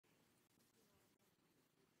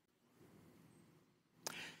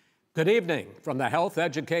Good evening from the Health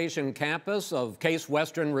Education campus of Case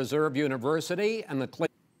Western Reserve University and the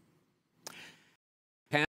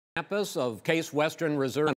campus of Case Western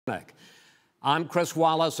Reserve Clinic. I'm Chris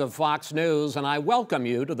Wallace of Fox News, and I welcome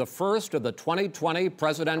you to the first of the 2020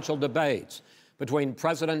 presidential debates between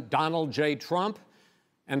President Donald J. Trump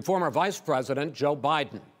and former Vice President Joe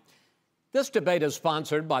Biden. This debate is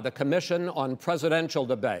sponsored by the Commission on Presidential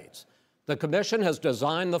Debates. The commission has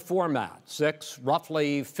designed the format, 6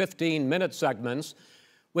 roughly 15-minute segments,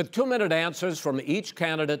 with 2-minute answers from each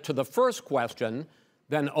candidate to the first question,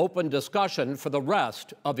 then open discussion for the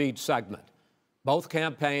rest of each segment. Both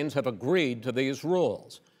campaigns have agreed to these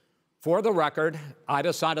rules. For the record, I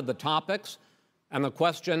decided the topics and the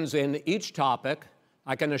questions in each topic.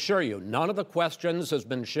 I can assure you, none of the questions has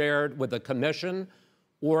been shared with the commission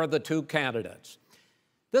or the two candidates.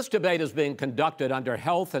 This debate is being conducted under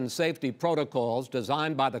health and safety protocols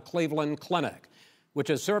designed by the Cleveland Clinic, which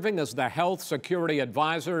is serving as the health security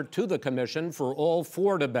advisor to the commission for all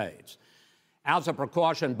 4 debates. As a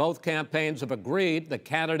precaution, both campaigns have agreed the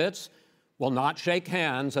candidates will not shake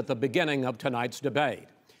hands at the beginning of tonight's debate.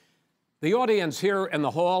 The audience here in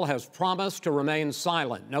the hall has promised to remain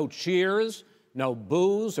silent. No cheers, no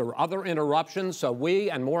boos or other interruptions, so we,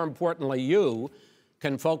 and more importantly you,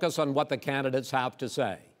 can focus on what the candidates have to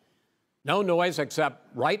say. No noise except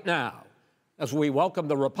right now, as we welcome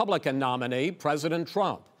the Republican nominee, President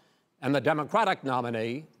Trump, and the Democratic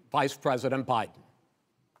nominee, Vice President Biden.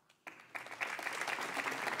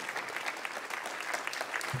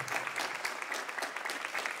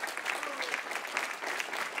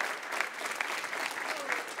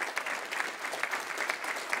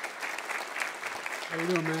 How you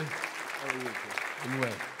doing, man? How are you? I'm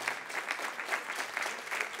well.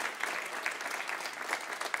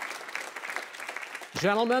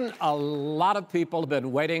 Gentlemen, a lot of people have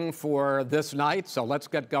been waiting for this night, so let's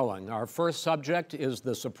get going. Our first subject is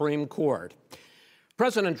the Supreme Court.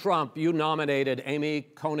 President Trump, you nominated Amy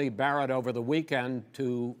Coney Barrett over the weekend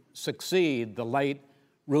to succeed the late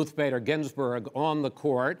Ruth Bader Ginsburg on the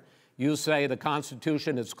court. You say the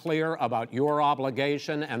Constitution is clear about your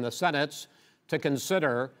obligation and the Senate's to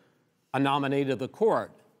consider a nominee to the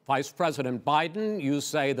court. Vice President Biden, you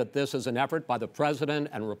say that this is an effort by the president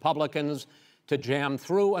and Republicans to jam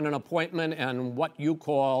through an appointment and what you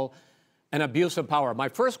call an abuse of power. My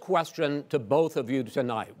first question to both of you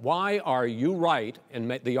tonight: why are you right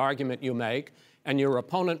in the argument you make and your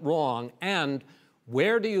opponent wrong? And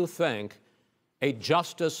where do you think a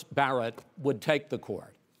Justice Barrett would take the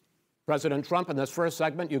court? President Trump, in this first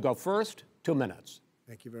segment, you go first, 2 minutes.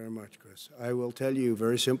 Thank you very much, Chris. I will tell you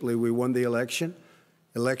very simply, we won the election.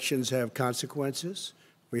 Elections have consequences.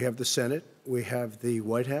 We have the Senate, we have the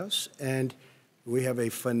White House, and we have a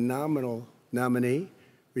phenomenal nominee,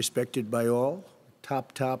 respected by all,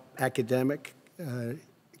 top academic,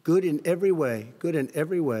 good in every way,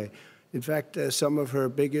 In fact, some of her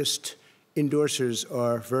biggest endorsers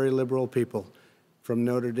are very liberal people from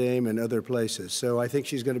Notre Dame and other places. So I think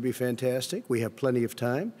she's going to be fantastic. We have plenty of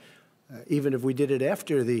time. Even if we did it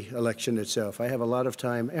after the election itself. I have a lot of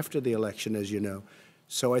time after the election, as you know.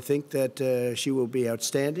 So I think that she will be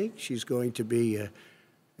outstanding. She's going to be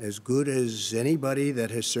as good as anybody that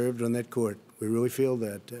has served on that court. We really feel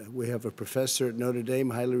that. We have a professor at Notre Dame,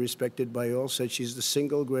 highly respected by all, said she's the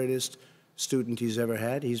single greatest student he's ever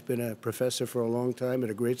had. He's been a professor for a long time at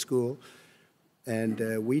a great school. And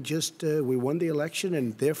we won the election,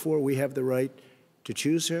 and therefore we have the right to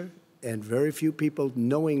choose her. And very few people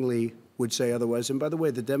knowingly would say otherwise. And by the way,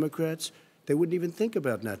 the Democrats, they wouldn't even think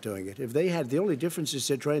about not doing it. If they had, the only difference is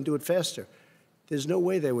they'd try and do it faster. There's no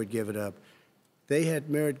way they would give it up. They had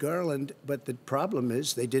Merrick Garland, but the problem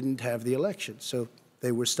is they didn't have the election, so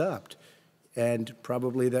they were stopped. And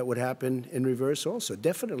probably that would happen in reverse also.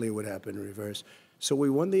 Definitely would happen in reverse. So we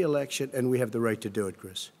won the election, and we have the right to do it,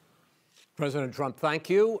 Chris. President Trump, thank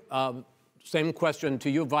you. Same question to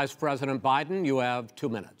you, Vice President Biden. You have 2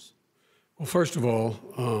 minutes. Well, first of all,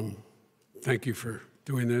 thank you for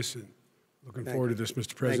doing this, and looking forward to this,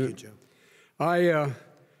 Mr. President. Thank you, Joe.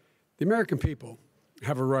 The American people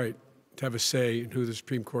have a right to have a say in who the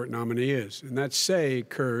Supreme Court nominee is, and that say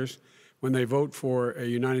occurs when they vote for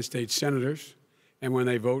United States senators and when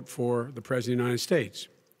they vote for the President of the United States.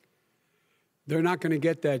 They're not going to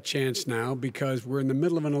get that chance now because we're in the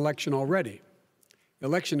middle of an election already. The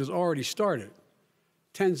election has already started.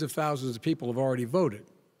 Tens of thousands of people have already voted.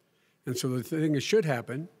 And so the thing that should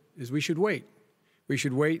happen is we should wait. We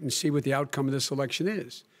should wait and see what the outcome of this election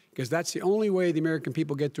is, because that's the only way the American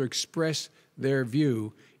people get to express their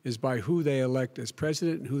view is by who they elect as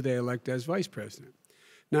president and who they elect as vice president.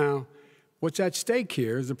 Now, what's at stake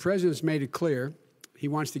here is the president's made it clear he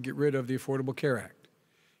wants to get rid of the Affordable Care Act.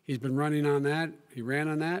 He's been running on that, he ran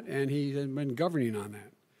on that, and he's been governing on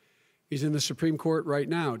that. He's in the Supreme Court right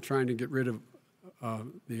now trying to get rid of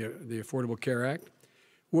the Affordable Care Act,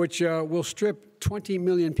 which will strip 20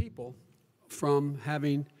 million people from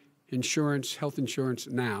having insurance, health insurance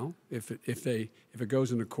now, if it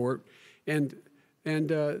goes into court. And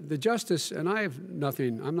the justice, and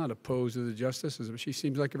I'm not opposed to the justice. She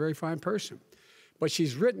seems like a very fine person. But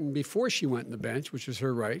she's written before she went on the bench, which is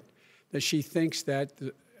her right, that she thinks that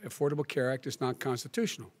the Affordable Care Act is not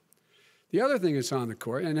constitutional. The other thing that's on the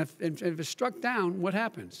court, and if it's struck down, what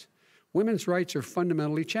happens? Women's rights are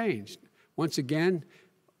fundamentally changed. Once again,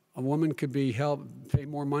 a woman could be pay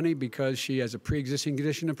more money because she has a pre-existing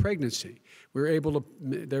condition of pregnancy.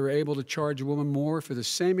 They were able to charge a woman more for the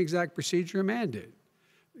same exact procedure a man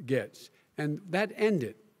gets. And that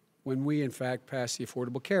ended when we, in fact, passed the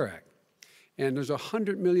Affordable Care Act. And there's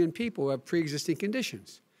 100 million people who have pre-existing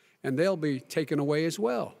conditions, and they'll be taken away as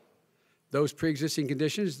well. Those pre-existing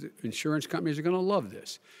conditions, the insurance companies are going to love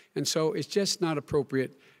this. And so it's just not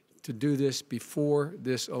appropriate to do this before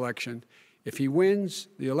this election. If he wins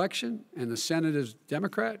the election and the Senate is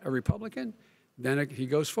Democrat or Republican, then he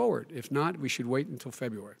goes forward. If not, we should wait until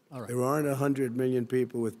February. All right. There aren't 100 million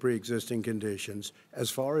people with pre-existing conditions.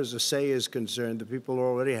 As far as the say is concerned, the people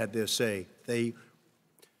already had their say.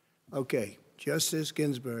 Okay, Justice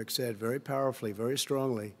Ginsburg said very powerfully, very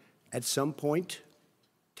strongly, at some point,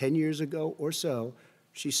 10 years ago or so,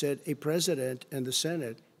 she said a president and the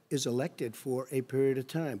Senate is elected for a period of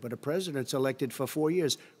time, but a president's elected for 4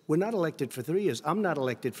 years. We're not elected for 3 years. I'm not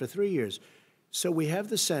elected for 3 years. So we have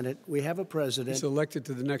the Senate, we have a president. He's elected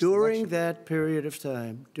to the next during election. that period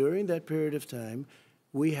of time,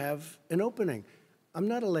 we have an opening. I'm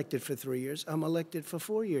not elected for 3 years. I'm elected for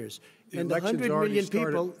 4 years. And the 100 million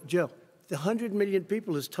people, Joe, the 100 million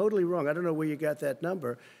people is totally wrong. I don't know where you got that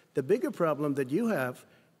number. The bigger problem that you have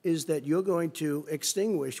is that you're going to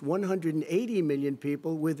extinguish 180 million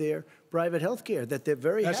people with their private health care that they're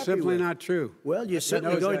very happy with. That's simply not true. Well, you're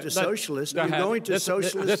certainly going to socialist. You're going to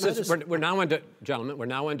socialist medicine. We're now into, gentlemen, we're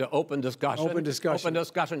now into open discussion. Open discussion. Open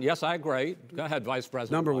discussion. Yes, I agree. Go ahead, Vice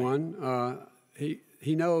President. Number one,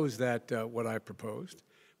 he knows that what I proposed.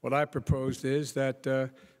 What I proposed is that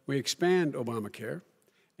we expand Obamacare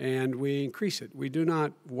and we increase it. We do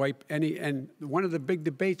not wipe any. And one of the big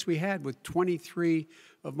debates we had with 23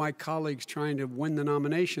 of my colleagues trying to win the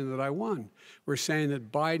nomination that I won were saying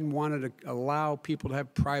that Biden wanted to allow people to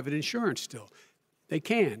have private insurance still. They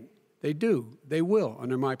can. They do. They will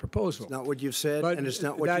under my proposal. It's not what you've said, and it's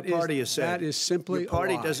not what your party has said. That is simply your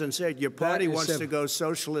party a lie. Doesn't say it. Your party wants to go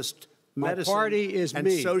socialist medicine. My party is and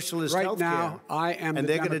me. Socialist right healthcare. Now, I am and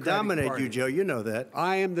the they're going to dominate party. you, Joe. You know that.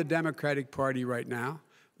 I am the Democratic Party right now.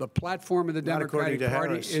 The platform of the Democratic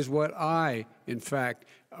Party is what I, in fact,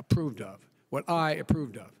 approved of. What I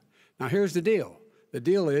approved of. Now, here's the deal. The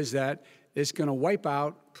deal is that it's going to wipe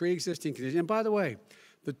out pre-existing conditions. And by the way,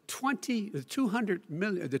 the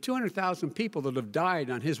 200,000 people that have died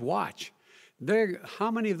on his watch,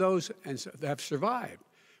 how many of those have survived?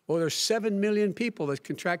 Well, there's 7 million people that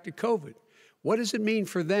contracted COVID. What does it mean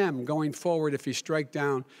for them going forward if you strike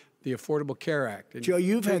down the Affordable Care Act? Joe,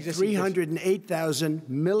 you've had 308,000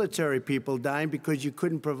 military people dying because you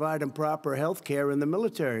couldn't provide them proper health care in the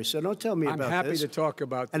military. So don't tell me about this. I'm happy to talk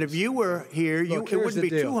about this. And if you were here, it wouldn't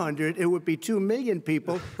be 200, it would be 2 million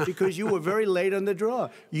people because you were very late on the draw.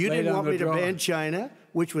 You didn't want me to ban China,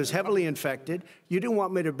 which was heavily infected. You didn't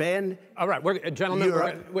want me to ban gentlemen,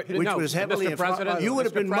 Europe, which was heavily infected. You would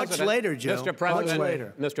have been much later, Joe. Mr. President, much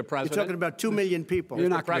later. Mr. President. You're talking about 2 million people.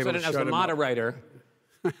 Mr. President, as the moderator,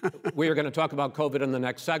 we are going to talk about COVID in the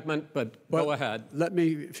next segment, but go ahead. Let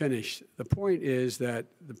me finish. The point is that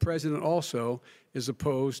the president also is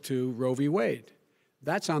opposed to Roe v. Wade.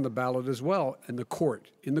 That's on the ballot as well in the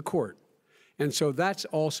court. And so that's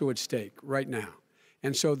also at stake right now.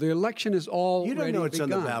 And so the election is already You don't know it's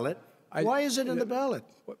begun. on the ballot. Why is it on the ballot?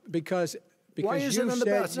 Because why is it on the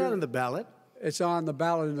ballot? It's not on the ballot. It's on the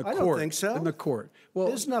ballot in the court. I don't think so. In the court. Well,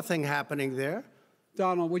 there's nothing happening there.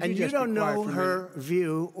 Donald, would you just be quiet for a minute? And you don't know her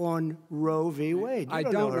view on Roe v. Wade. You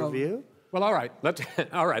don't know her view. Well, all right. Let's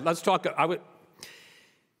talk.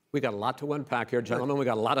 We got a lot to unpack here, gentlemen. We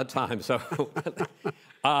got a lot of time. So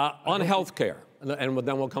on health care, and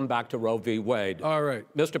then we'll come back to Roe v. Wade. All right.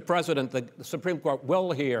 Mr. President, the Supreme Court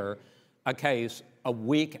will hear a case a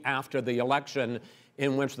week after the election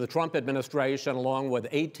in which the Trump administration, along with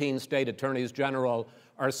 18 state attorneys general,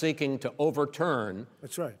 are seeking to overturn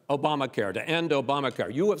Obamacare, to end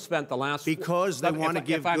Obamacare. You have spent the last... Because they want to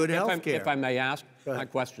give good health care. If I may ask my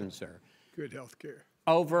question, sir. Good health care.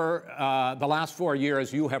 Over the last 4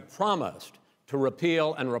 years, you have promised to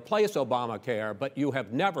repeal and replace Obamacare, but you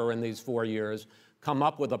have never in these 4 years come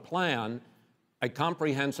up with a plan, a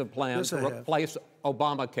comprehensive plan to replace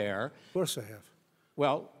Obamacare. Of course I have.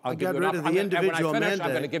 Well, I got rid of the individual mandate.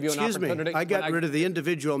 I'm going to give you an opportunity. I got rid of the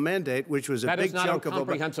individual mandate, which was a big chunk of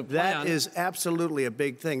Obamacare. That is absolutely a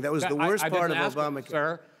big thing. That was the worst part of Obamacare.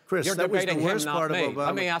 Sir, Chris, that was the worst part of Obama.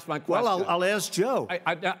 Let me ask my question. Well, I'll ask Joe.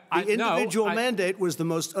 The individual mandate was the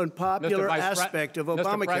most unpopular aspect of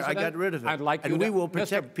Obamacare. I got rid of it. I'd like you and we will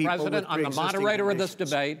protect people with President, I'm the moderator of this conditions.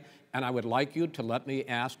 debate, and I would like you to let me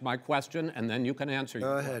ask my question, and then you can answer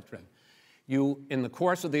your question. Go ahead. You, in the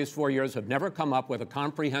course of these 4 years, have never come up with a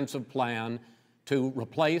comprehensive plan to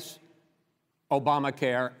replace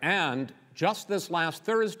Obamacare, and just this last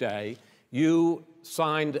Thursday, you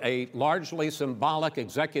signed a largely symbolic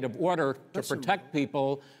executive order to protect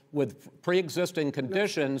people with pre-existing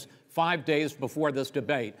conditions 5 days before this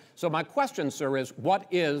debate. So my question, sir, is what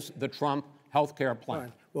is the Trump health care plan?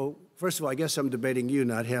 Fine. Well, first of all, I guess I'm debating you,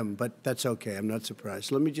 not him, but that's okay. I'm not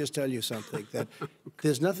surprised. Let me just tell you something, that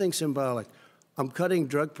there's nothing symbolic. I'm cutting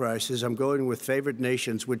drug prices. I'm going with favored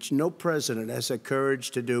nations, which no president has the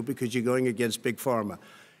courage to do because you're going against Big Pharma.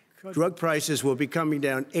 Drug prices will be coming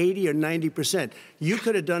down 80 or 90%. You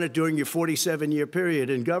could have done it during your 47-year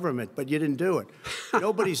period in government, but you didn't do it.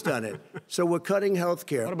 Nobody's done it. So we're cutting health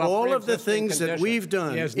care. All of the things that we've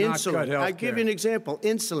done, insulin, I give you an example,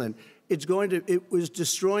 insulin, it was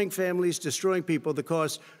destroying families, destroying people. The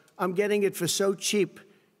cost, I'm getting it for so cheap.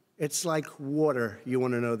 It's like water, you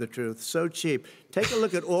want to know the truth, so cheap. Take a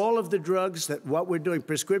look at all of the drugs what we're doing,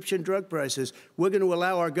 prescription drug prices. We're going to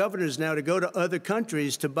allow our governors now to go to other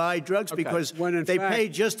countries to buy drugs because they pay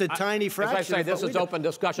just a tiny fraction. As I say, this is open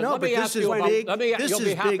discussion. No, let me ask you about, this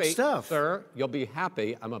is big stuff. Sir, you'll be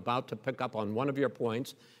happy. I'm about to pick up on one of your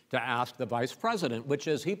points to ask the Vice President, which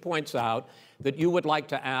is he points out that you would like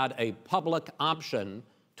to add a public option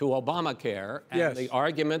to Obamacare, and the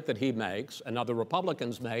argument that he makes and other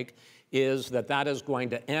Republicans make is that that is going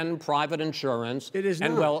to end private insurance. It is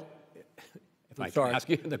and not. Well, if I can ask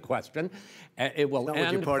you the question, it will not end.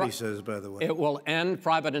 What your party says, by the way. It will end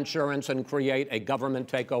private insurance and create a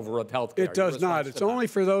government takeover of health care. It does not. It's only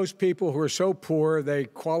for those people who are so poor they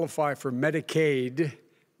qualify for Medicaid.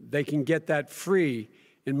 They can get that free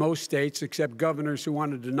in most states, except governors who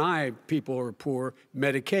want to deny people who are poor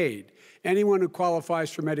Medicaid. Anyone who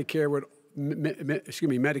qualifies for Medicare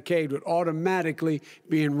Medicaid would automatically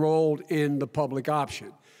be enrolled in the public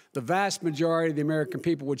option. The vast majority of the American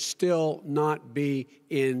people would still not be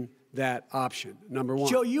in that option, number one.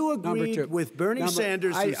 Joe, you agreed with Bernie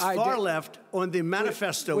Sanders, who's far left, on the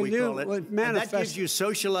manifesto, we call it, and that gives you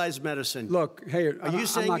socialized medicine. Look, hey, Are you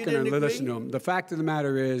saying I'm not you going to didn't listen agree? to him. The fact of the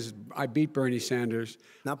matter is, I beat Bernie Sanders.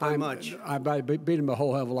 Not by much. I beat him a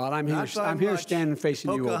whole hell of a lot. I'm here standing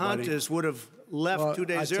facing you, old buddy. Pocahontas would have left 2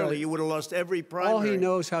 days early. You would have lost every primary. All he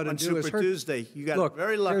knows how to do is Super Tuesday. You got Look,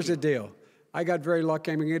 very lucky. here's the deal. I got very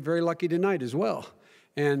lucky. I'm going to get very lucky tonight as well.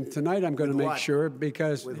 And tonight I'm going to make sure,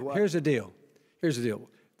 because here's the deal. Here's the deal.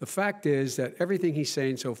 The fact is that everything he's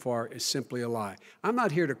saying so far is simply a lie. I'm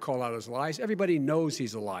not here to call out his lies. Everybody knows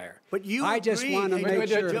he's a liar. But you I just want to make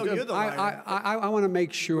sure. Joe, you're the liar. I want to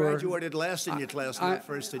make sure. You graduated last in your class, not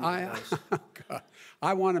first in your class.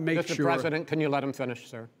 I want to make sure. Mr. President, can you let him finish,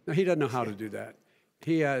 sir? No, he doesn't know how to do that.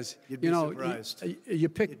 He has, You'd be surprised. You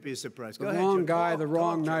picked You'd be surprised. the wrong guy, the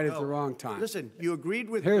wrong night at the wrong time. Listen, you agreed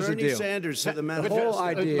with Here's the Bernie deal. Sanders to the The manifesto. whole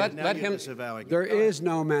idea. Let him. There is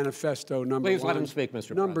no manifesto, number one. Please let him speak,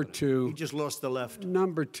 Mr. Number President. two. You just lost the left.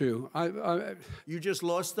 Number two. You just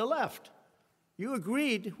lost the left. You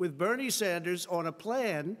agreed with Bernie Sanders on a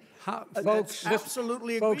plan folks,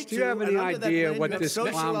 absolutely agreed folks, do you have any idea what this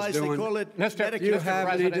clown's doing? They call it Mr. You have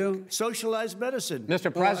any idea? socialized medicine.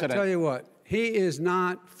 Mr. Well, I President. tell you what, he is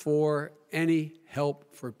not for any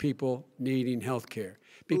help for people needing health care.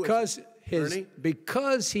 Because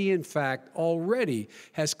he, in fact, already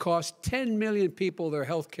has cost 10 million people their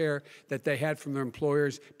health care that they had from their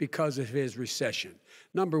employers because of his recession.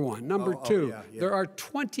 Number one. Number two, there are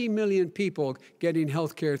 20 million people getting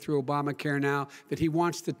health care through Obamacare now that he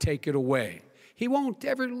wants to take it away. He won't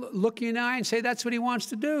ever look you in the eye and say that's what he wants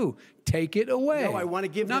to do. Take it away. No, I want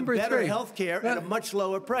to give them better health care at a much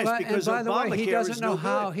lower price because by the way, Obamacare he doesn't know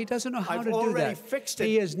how. good. He doesn't know how I've to do already that. Fixed it.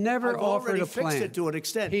 He has never I've offered already a plan. fixed it to an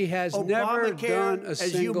extent. He has never done a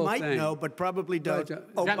single as you might thing. know, but probably don't.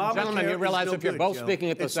 Gentlemen, you realize if you're both speaking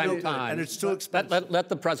at the same time, and it's too expensive. Let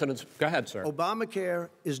the president. Go ahead, sir. Obamacare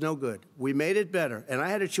is no good. We made it better, and I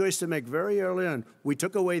had a choice to make very early on. We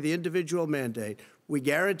took away the individual mandate. We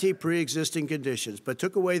guarantee pre-existing conditions, but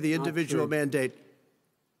took away the individual mandate.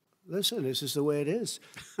 Listen, this is the way it is.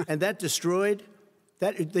 And that destroyed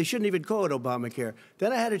They shouldn't even call it Obamacare.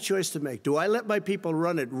 Then I had a choice to make. Do I let my people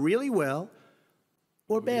run it really well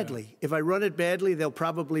or badly? Yeah. If I run it badly, they'll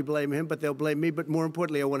probably blame him, but they'll blame me. But more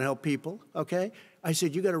importantly, I want to help people, okay? I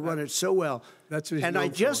said, you got to run it so well. That's what and I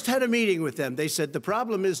just had a meeting with them. They said, the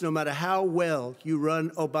problem is no matter how well you run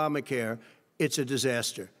Obamacare, it's a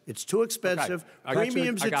disaster. It's too expensive,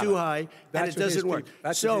 premiums are too high, and it doesn't work.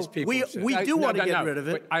 So we do want to get rid of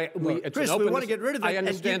it. Chris, we want to get rid of it. I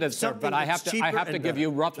understand it, sir, but I have to give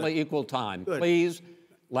you roughly equal time. Good. Please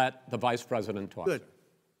let the Vice President talk. Good.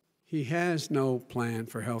 He has no plan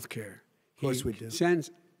for health care. Of course we do.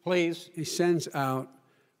 He sends out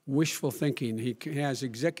wishful thinking. He has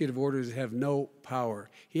executive orders that have no power.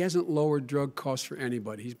 He hasn't lowered drug costs for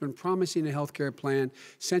anybody. He's been promising a health care plan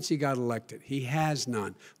since he got elected. He has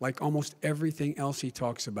none, like almost everything else he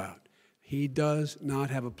talks about. He does not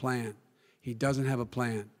have a plan. He doesn't have a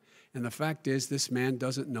plan. And the fact is, this man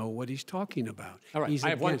doesn't know what he's talking about. All right. I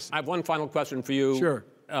have one final question for you, sure.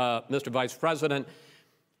 Mr. Vice President.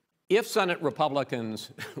 If Senate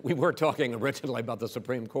Republicans, we were talking originally about the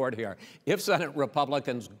Supreme Court here, if Senate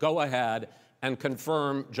Republicans go ahead and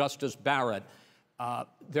confirm Justice Barrett,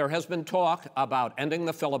 there has been talk about ending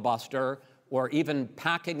the filibuster or even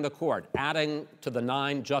packing the court, adding to the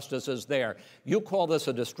 9 justices there. You call this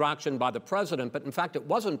a distraction by the president, but in fact it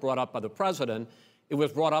wasn't brought up by the president. It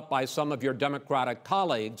was brought up by some of your Democratic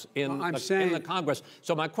colleagues in the Congress.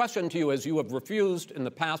 So my question to you is, you have refused in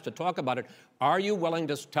the past to talk about it. Are you willing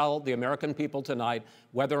to tell the American people tonight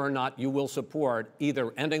whether or not you will support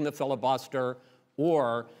either ending the filibuster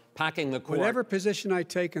or packing the court? Whatever position I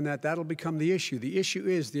take on that, that'll become the issue. The issue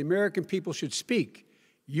is the American people should speak.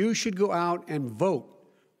 You should go out and vote.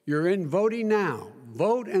 You're in voting now.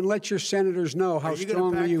 Vote and let your senators know how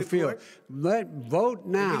strongly you feel. Vote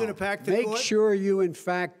now. Are you going to pack the Make court? sure you, in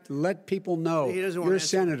fact, let people know you're a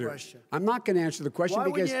senator. I'm not going to answer the question. Why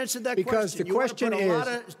because, would you answer that because question? The question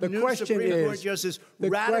is, the question is,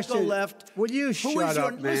 radical left. Will you shut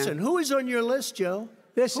up, man? Listen, who is on your list, Joe?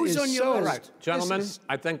 Who's on your list? Right, gentlemen,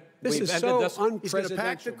 I think we've ended this. He's going to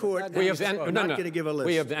pack the court. We have not going to give a list.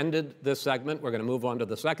 We have ended this segment. We're going to move on to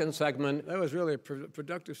the second segment. That was really a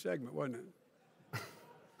productive segment, wasn't it?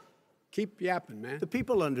 Keep yapping, man. The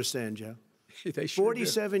people understand, Joe. They sure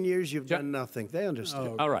 47 years you've done nothing. They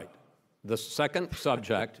understand. All right. The second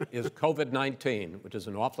subject is COVID-19, which is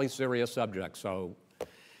an awfully serious subject, so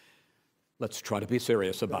let's try to be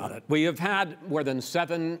serious about it. We have had more than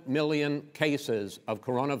 7 million cases of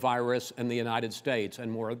coronavirus in the United States,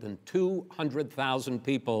 and more than 200,000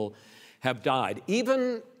 people have died.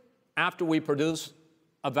 Even after we produce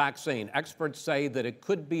a vaccine, experts say that it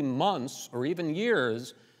could be months or even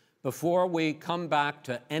years before we come back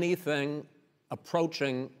to anything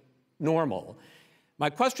approaching normal.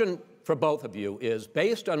 My question for both of you is,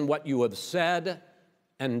 based on what you have said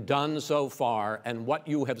and done so far, and what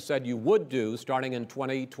you have said you would do starting in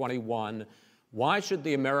 2021, why should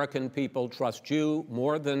the American people trust you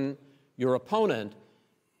more than your opponent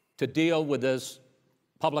to deal with this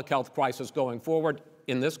public health crisis going forward?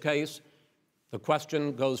 In this case, the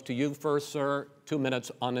question goes to you first, sir. 2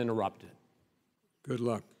 minutes uninterrupted. Good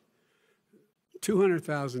luck.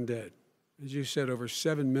 200,000 dead. As you said, over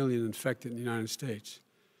 7 million infected in the United States.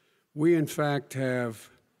 We, in fact, have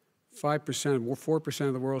 4%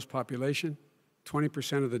 of the world's population,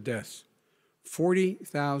 20% of the deaths.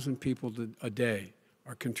 40,000 people a day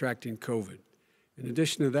are contracting COVID. In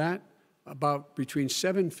addition to that, about between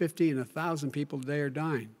 750 and 1,000 people a day are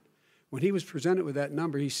dying. When he was presented with that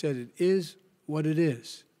number, he said, it is what it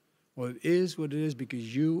is. Well, it is what it is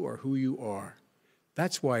because you are who you are.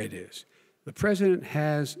 That's why it is. The president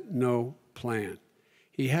has no plan.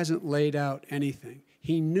 He hasn't laid out anything.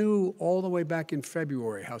 He knew all the way back in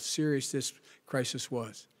February how serious this crisis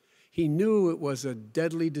was. He knew it was a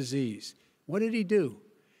deadly disease. What did he do?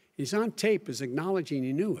 He's on tape as acknowledging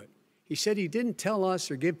he knew it. He said he didn't tell us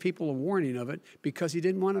or give people a warning of it because he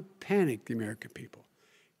didn't want to panic the American people.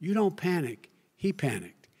 You don't panic. He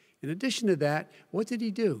panicked. In addition to that, what did he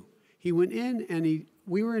do? He went in and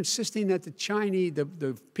we were insisting that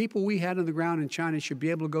the people we had on the ground in China should be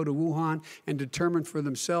able to go to Wuhan and determine for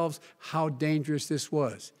themselves how dangerous this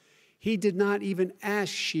was. He did not even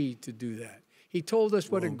ask Xi to do that. He told us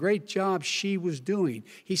what a great job Xi was doing.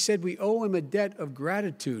 He said we owe him a debt of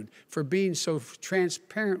gratitude for being so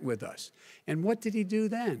transparent with us. And what did he do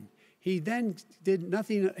then? He then did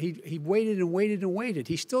nothing. He waited and waited and waited.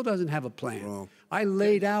 He still doesn't have a plan. Wrong. I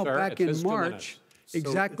laid out back in March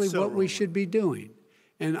exactly what we should be doing.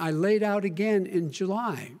 And I laid out again in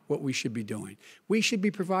July what we should be doing. We should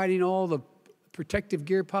be providing all the protective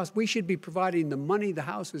gear possible. We should be providing the money the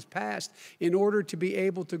House has passed in order to be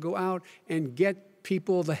able to go out and get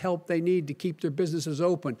people the help they need to keep their businesses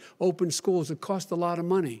open schools that cost a lot of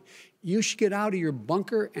money. You should get out of your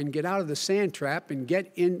bunker and get out of the sand trap and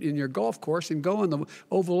get in your golf course and go in the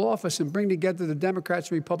Oval Office and bring together the Democrats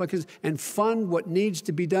and Republicans and fund what needs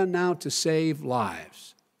to be done now to save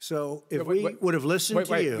lives. So if we would have listened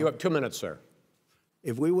to you... You have 2 minutes, sir.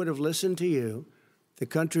 If we would have listened to you, the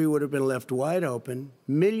country would have been left wide open.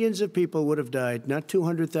 Millions of people would have died, not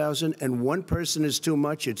 200,000, and one person is too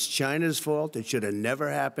much. It's China's fault. It should have never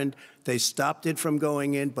happened. They stopped it from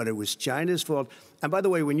going in, but it was China's fault. And by the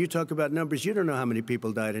way, when you talk about numbers, you don't know how many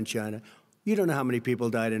people died in China. You don't know how many people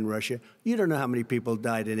died in Russia. You don't know how many people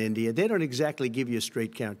died in India. They don't exactly give you a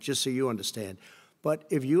straight count, just so you understand. But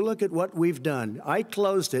if you look at what we've done, I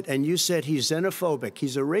closed it, and you said he's xenophobic.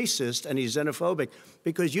 He's a racist, and he's xenophobic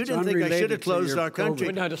because you didn't think I should have closed our country.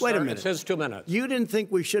 Wait a minute. It says 2 minutes. You didn't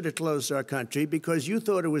think we should have closed our country because you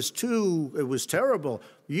thought it was terrible.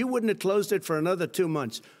 You wouldn't have closed it for another 2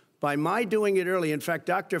 months. By my doing it early, in fact,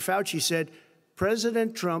 Dr. Fauci said,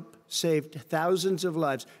 President Trump saved thousands of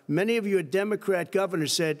lives. Many of your Democrat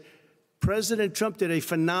governors said, President Trump did a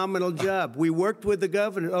phenomenal job. We worked with the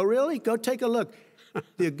governor. Oh, really? Go take a look.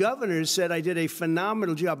 The governors said I did a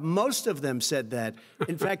phenomenal job. Most of them said that.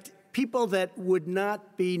 In fact, people that would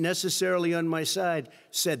not be necessarily on my side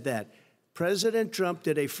said that. President Trump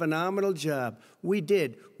did a phenomenal job. We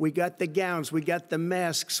did. We got the gowns. We got the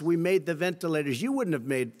masks. We made the ventilators. You wouldn't have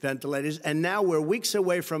made ventilators. And now we're weeks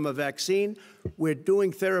away from a vaccine. We're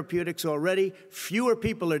doing therapeutics already. Fewer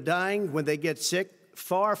people are dying when they get sick.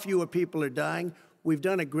 Far fewer people are dying. We've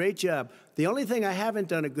done a great job. The only thing I haven't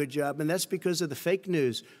done a good job, and that's because of the fake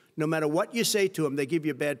news. No matter what you say to them, they give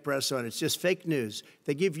you bad press on it. It's just fake news.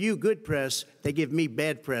 They give you good press. They give me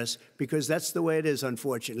bad press because that's the way it is,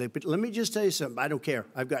 unfortunately. But let me just tell you something. I don't care.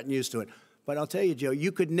 I've gotten used to it. But I'll tell you, Joe,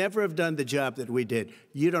 you could never have done the job that we did.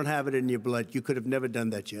 You don't have it in your blood. You could have never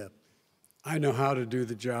done that job. I know how to do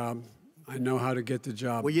the job. I know how to get the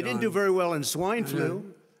job Well, you didn't do very well in swine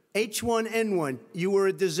flu. H1N1, you were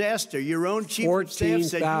a disaster. Your own chief of staff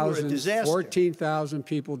said you were a disaster. 14,000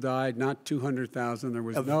 people died, not 200,000. There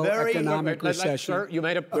was no economic recession. Sir, you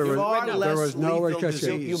made a there was no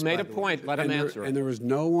recession. You made a point. Let him answer. And there was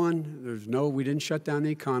we didn't shut down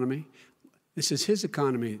the economy. This is his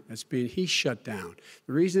economy he's shut down.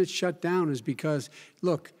 The reason it's shut down is because,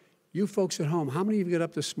 look, you folks at home, how many of you got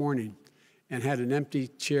up this morning and had an empty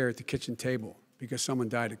chair at the kitchen table because someone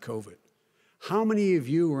died of COVID? How many of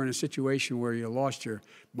you were in a situation where you lost your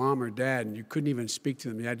mom or dad and you couldn't even speak to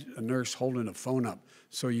them? You had a nurse holding a phone up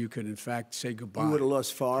so you could, in fact, say goodbye. You would have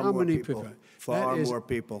lost far more people. Far more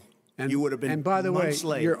people. You would have been And by the way, his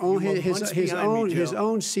own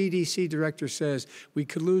CDC director says we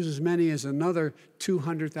could lose as many as another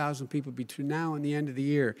 200,000 people between now and the end of the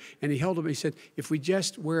year. And he said, if we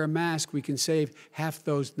just wear a mask, we can save half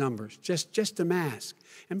those numbers. Just a mask.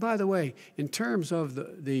 And by the way, in terms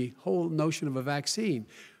of the whole notion of a vaccine,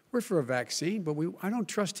 we're for a vaccine, but I don't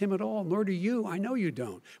trust him at all, nor do you. I know you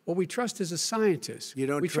don't. What we trust is a scientist. You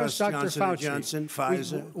don't trust Dr. Fauci? Johnson,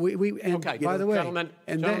 Pfizer? Okay, by the way,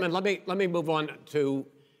 gentlemen, let me move on to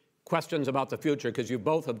questions about the future, because you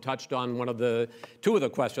both have touched on two of the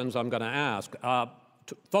questions I'm going to ask.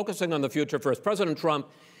 Focusing on the future first, President Trump,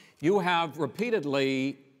 you have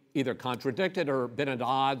repeatedly either contradicted or been at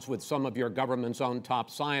odds with some of your government's own top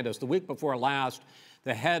scientists. The week before last,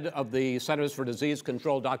 the head of the Centers for Disease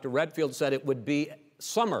Control, Dr. Redfield, said it would be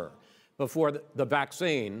summer before the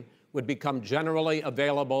vaccine would become generally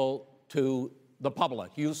available to the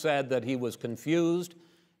public. You said that he was confused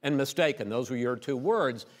and mistaken. Those were your two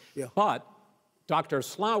words. Yeah. But Dr.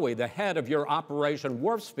 Slaoui, the head of your Operation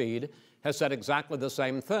Warp Speed, has said exactly the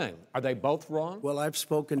same thing. Are they both wrong? Well, I've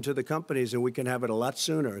spoken to the companies, and we can have it a lot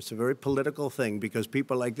sooner. It's a very political thing because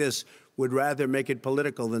people like this would rather make it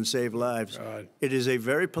political than save lives. God. It is a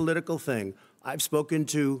very political thing. I've spoken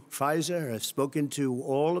to Pfizer. I've spoken to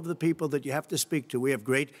all of the people that you have to speak to. We have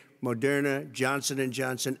great Moderna, Johnson &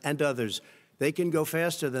 Johnson, and others. They can go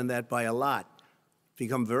faster than that by a lot.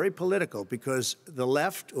 Become very political because the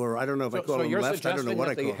left, or I don't know if I call them left, I don't know what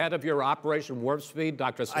I call them. So you're suggesting that the head of your Operation Warp Speed,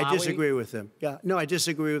 Dr. Slaoui? I disagree with him. Yeah, no, I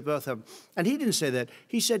disagree with both of them. And he didn't say that.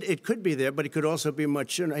 He said it could be there, but it could also be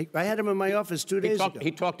much sooner. I had him in my office 2 days ago. He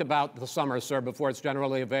talked about the summer, sir, before it's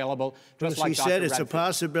generally available. Just like he said it's a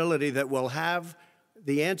possibility that we'll have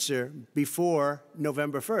the answer before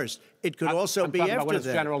November 1st. It could also be after that. When it's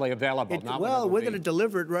generally available. Well, we're going to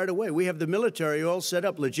deliver it right away. We have the military all set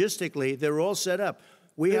up. Logistically, they're all set up.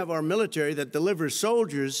 We have our military that delivers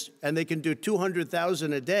soldiers, and they can do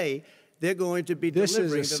 200,000 a day. they're going to be This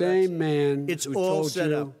delivering is the same man It's who all told set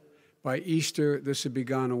you up. by Easter this would be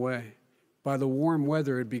gone away. By the warm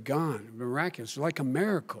weather, it'd be gone. Miraculous, like a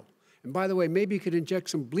miracle. And by the way, maybe you could inject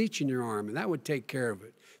some bleach in your arm, and that would take care of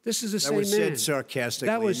it. This is the same man. That was said sarcastically,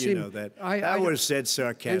 that was, you know that. That was said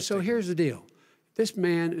sarcastically. And so here's the deal. This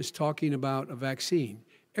man is talking about a vaccine.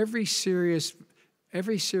 Every serious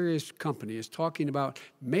company is talking about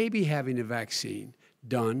maybe having a vaccine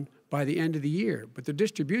done by the end of the year. But the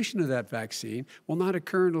distribution of that vaccine will not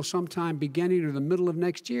occur until sometime beginning or the middle of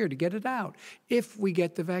next year to get it out, if we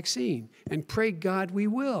get the vaccine. And pray God we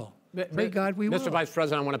will. Pray God we will. Mr. Vice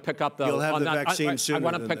President, I want to pick up, though, You'll have on the that. vaccine sooner I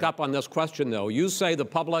want to than pick that. up on this question, though. You say the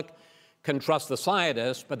public can trust the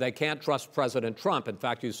scientists, but they can't trust President Trump. In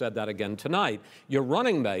fact, you said that again tonight. Your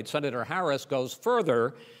running mate, Senator Harris, goes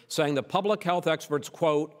further, saying the public health experts,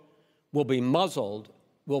 quote, will be muzzled,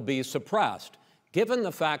 will be suppressed. Given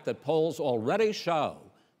the fact that polls already show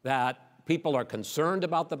that people are concerned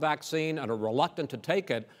about the vaccine and are reluctant to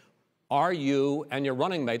take it, are you and your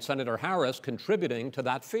running mate, Senator Harris, contributing to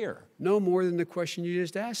that fear? No more than the question you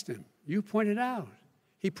just asked him. You pointed out.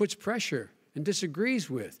 He puts pressure and disagrees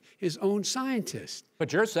with his own scientists.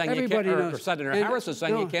 But you're saying Everybody you can't, knows. or Senator Harris is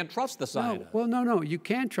saying you can't trust the scientists. No, you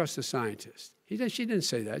can trust the scientists. She didn't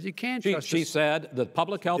say that. You can't trust She said the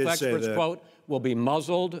public health experts, quote, will be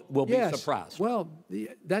muzzled, will be suppressed. Well,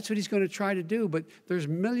 that's what he's going to try to do. But there's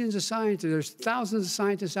millions of scientists, there's thousands of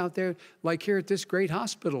scientists out there, like here at this great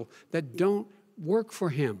hospital, that don't work for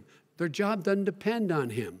him. Their job doesn't depend on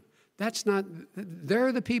him. That's not,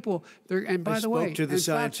 they're the people, and by the way. I spoke to the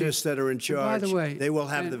scientists that are in charge. By the way. They will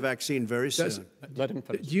have the vaccine very soon. Let him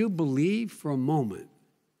finish. Do you believe for a moment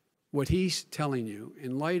what he's telling you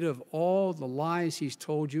in light of all the lies he's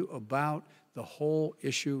told you about the whole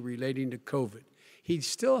issue relating to COVID? He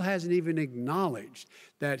still hasn't even acknowledged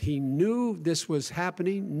that he knew this was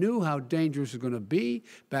happening, knew how dangerous it was going to be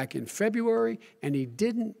back in February, and he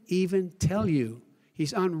didn't even tell you.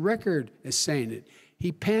 He's on record as saying it.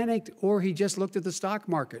 He panicked or he just looked at the stock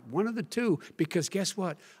market, one of the two, because guess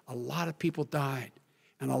what? A lot of people died,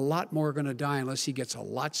 and a lot more are going to die unless he gets a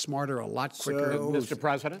lot smarter, a lot quicker. So, Mr.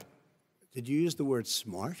 President? Did you use the word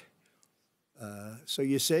smart? So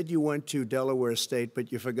you said you went to Delaware State,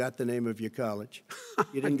 but you forgot the name of your college.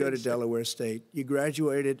 You didn't go to Delaware State. You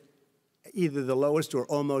graduated either the lowest or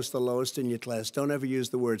almost the lowest in your class. Don't ever use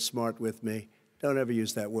the word smart with me. Don't ever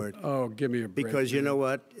use that word. Oh, give me a break. Because you know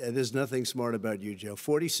what? There's nothing smart about you, Joe.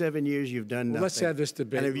 47 years, you've done nothing. Let's have this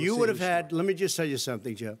debate. And if you would have had, let me just tell you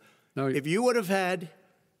something, Joe. No, if you would have had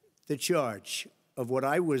the charge of what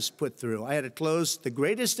I was put through, I had to close the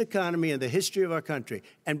greatest economy in the history of our country.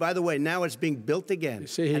 And by the way, now it's being built again.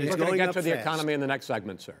 See, and We're it's going to going get up to the fast. economy in the next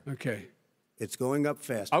segment, sir. Okay. It's going up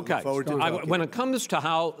fast. Okay. Look forward to talking. When it comes to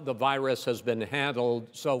how the virus has been handled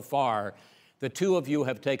so far, the two of you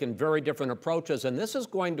have taken very different approaches, and this is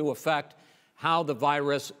going to affect how the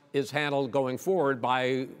virus is handled going forward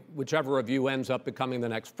by whichever of you ends up becoming the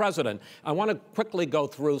next president. I want to quickly go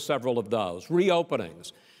through several of those.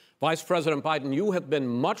 Reopenings. Vice President Biden, you have been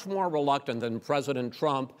much more reluctant than President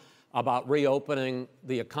Trump about reopening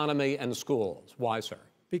the economy and schools. Why, sir?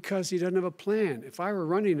 Because he doesn't have a plan. If I were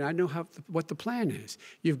running, I know what the plan is.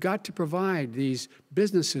 You've got to provide these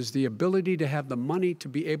businesses the ability to have the money to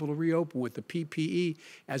be able to reopen with the PPE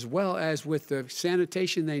as well as with the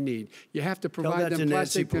sanitation they need. You have to provide Tell that them to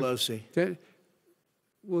Nancy plastic. Pelosi.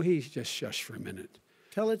 Well, he's just shush for a minute.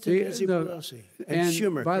 Tell it to Nancy Pelosi. And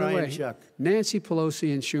Schumer, by the Brian way, Chuck. Nancy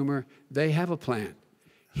Pelosi and Schumer, they have a plan.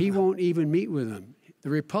 He won't even meet with them. The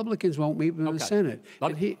Republicans won't meet with the Senate.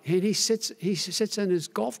 And he sits on his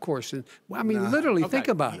golf course. And I mean, literally, think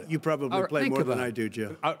about it. You probably play more than I do,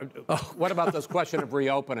 Joe. What about this question of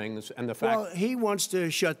reopenings and the fact? Well, he wants to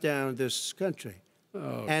shut down this country.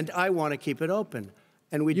 And I want to keep it open.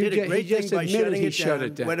 And we did a great thing by shutting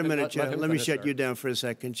it down. Wait a minute, Joe. Let me shut you down for a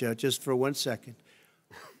second, Joe, just for 1 second.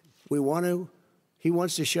 He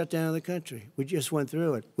wants to shut down the country. We just went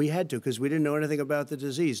through it. We had to because we didn't know anything about the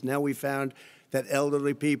disease. Now we found that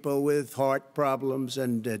elderly people with heart problems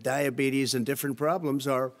and diabetes and different problems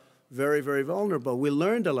are very, very vulnerable. We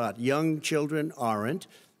learned a lot. Young children aren't.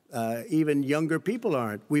 Even younger people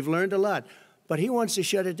aren't. We've learned a lot. But he wants to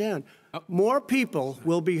shut it down. More people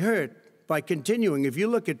will be hurt by continuing. If you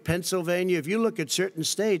look at Pennsylvania, if you look at certain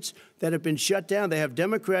states that have been shut down, they have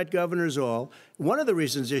Democrat governors all. One of the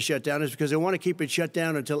reasons they're shut down is because they want to keep it shut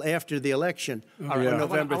down until after the election on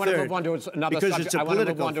November 3rd. I want to move on to another because subject. it's a I want to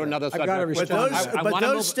move political on to another subject. But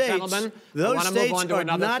those states are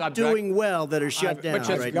not doing well that are shut down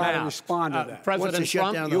right now. Respond to that. President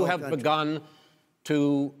Trump, you have begun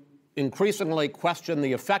to increasingly question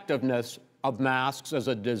the effectiveness of masks as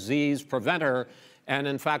a disease preventer. And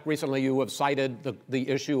in fact, recently you have cited the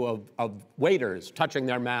issue of waiters touching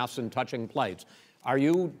their masks and touching plates. Are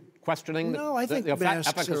you questioning No, I think the masks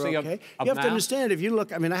efficacy are okay. of You have masks? to understand, if you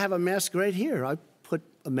look, I mean, I have a mask right here. I put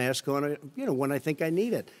a mask on, when I think I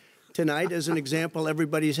need it. Tonight, as an example,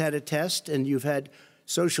 everybody's had a test, and you've had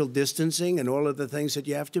social distancing and all of the things that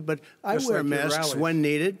you have to. But I wear masks when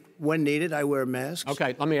needed. When needed, I wear masks.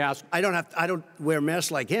 Okay, let me ask. I don't wear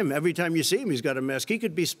masks like him. Every time you see him, he's got a mask. He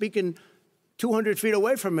could be speaking 200 feet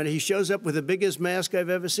away from it. He shows up with the biggest mask I've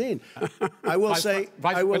ever seen. I will say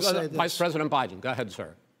this. Vice President Biden, go ahead,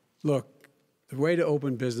 sir. Look, the way to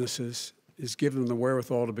open businesses is give them the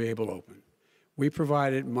wherewithal to be able to open. We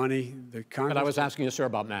provided money. The Congress. But I was asking you, sir,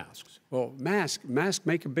 about masks. Well, masks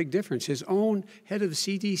make a big difference. His own head of the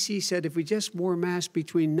CDC said if we just wore masks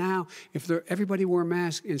between now, everybody wore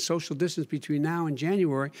masks in social distance between now and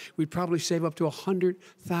January, we'd probably save up to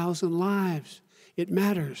 100,000 lives. It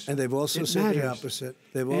matters. And they've also said the opposite.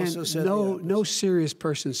 They've also said the opposite. No serious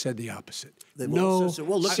person said the opposite. Well,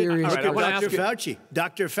 look at Dr. Fauci.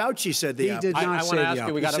 Dr. Fauci said the opposite. He did not say the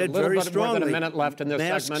opposite. We got a little bit more than a minute left in this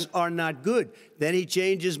masks segment. Masks are not good. Then he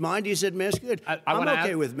changed his mind. He said masks are good. I'm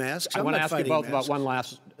okay with masks. I want to ask you both about one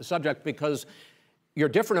last subject, because your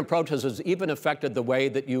different approaches has even affected the way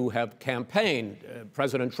that you have campaigned.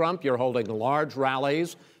 President Trump, you're holding large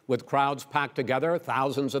rallies with crowds packed together,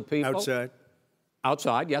 thousands of people.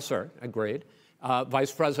 Outside, yes, sir, agreed.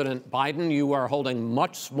 Vice President Biden, you are holding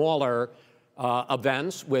much smaller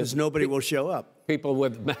events with... Because nobody will show up. People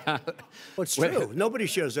with... Well, it's true. Nobody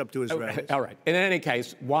shows up to his rallies. All right. In any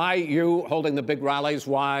case, why you holding the big rallies?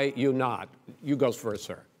 Why you not? You go first,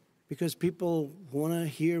 sir. Because people want to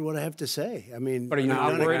hear what I have to say. I mean, but are you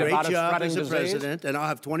not worried about it spreading as a disease? President, and I'll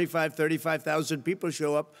have 35,000 people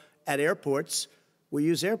show up at airports. We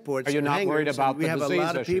use airports. Are you not worried about the disease issues? We have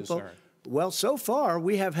a lot of people. Sir? Well, so far,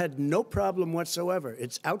 we have had no problem whatsoever.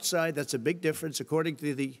 It's outside. That's a big difference, according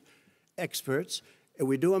to the experts. And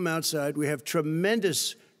we do them outside. We have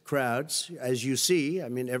tremendous crowds, as you see. I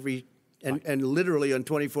mean, and literally on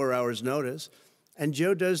 24 hours' notice. And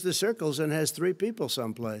Joe does the circles and has 3 people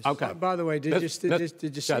someplace. Okay. By the way, did you see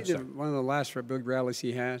one of the last big rallies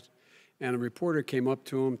he had? And a reporter came up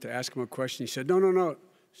to him to ask him a question. He said, no,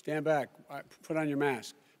 stand back. Put on your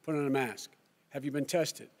mask. Put on a mask. Have you been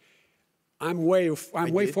tested? I'm way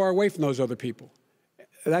far away from those other people.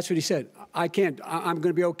 That's what he said. I'm going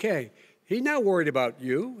to be okay. He's not worried about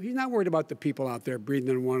you. He's not worried about the people out there breathing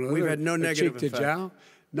in one another. We've had no negative effect.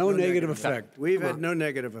 No negative effect. We've had no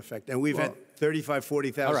negative effect. And we've had 35,000,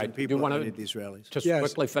 40,000 people at these rallies. Just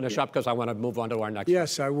quickly finish up, because I want to move on to our next.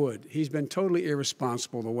 Yes, I would. He's been totally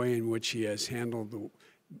irresponsible the way in which he has handled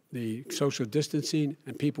the social distancing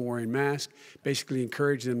and people wearing masks, basically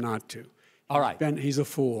encouraged them not to. All right. He's a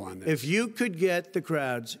fool on this. If you could get the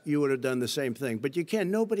crowds, you would have done the same thing. But you can't.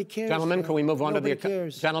 Nobody cares. Gentlemen, can we move on to the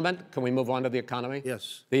economy? Gentlemen, can we move on to the economy?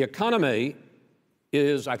 Yes. The economy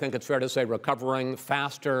is, I think it's fair to say, recovering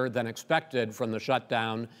faster than expected from the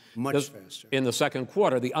shutdown. Much faster. In the second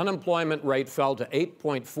quarter, the unemployment rate fell to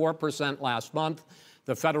 8.4% last month.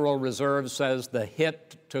 The Federal Reserve says the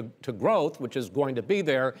hit to growth, which is going to be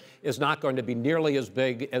there, is not going to be nearly as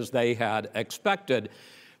big as they had expected.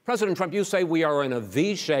 President Trump, you say we are in a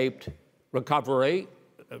V-shaped recovery.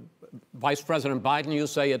 Vice President Biden, you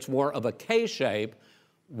say it's more of a K-shape.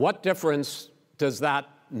 What difference does that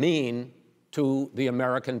mean to the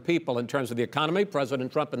American people in terms of the economy?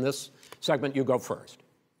 President Trump, in this segment, you go first.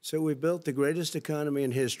 So we built the greatest economy in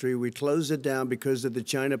history. We closed it down because of the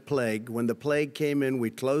China plague. When the plague came in, we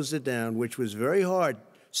closed it down, which was very hard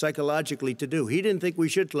psychologically to do. He didn't think we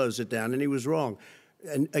should close it down, and he was wrong.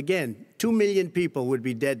 And again, 2 million people would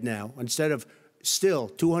be dead now. Instead of still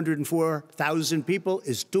 204,000 people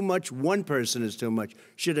is too much. One person is too much.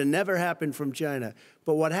 Should have never happened from China.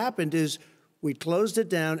 But what happened is we closed it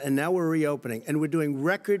down, and now we're reopening, and we're doing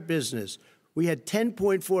record business. We had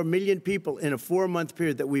 10.4 million people in a 4-month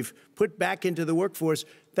period that we've put back into the workforce.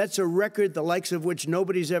 That's a record the likes of which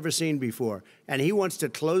nobody's ever seen before. And he wants to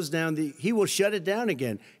close down he will shut it down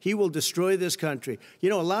again. He will destroy this country. You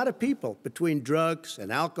know, a lot of people, between drugs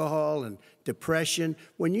and alcohol and depression,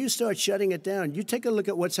 when you start shutting it down, you take a look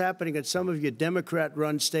at what's happening in some of your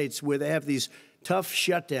Democrat-run states where they have these tough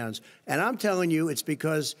shutdowns. And I'm telling you, it's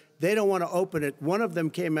because they don't want to open it. One of them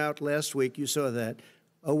came out last week. You saw that.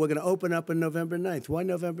 Oh, we're going to open up on November 9th. Why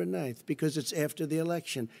November 9th? Because it's after the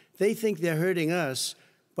election. They think they're hurting us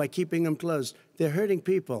by keeping them closed. They're hurting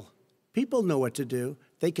people. People know what to do.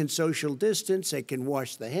 They can social distance. They can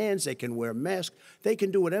wash their hands. They can wear masks. They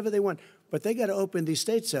can do whatever they want. But they got to open these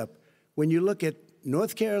states up. When you look at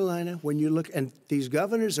North Carolina, when you look, and these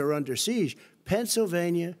governors are under siege,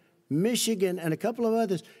 Pennsylvania, Michigan, and a couple of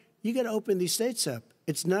others, you got to open these states up.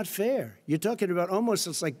 It's not fair. You're talking about almost,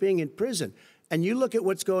 it's like being in prison. And you look at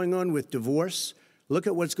what's going on with divorce, look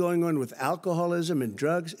at what's going on with alcoholism and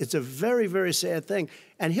drugs. It's a very, very sad thing.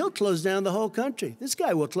 And he'll close down the whole country. This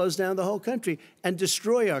guy will close down the whole country and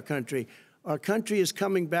destroy our country. Our country is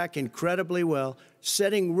coming back incredibly well,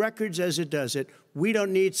 setting records as it does it. We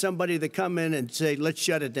don't need somebody to come in and say, let's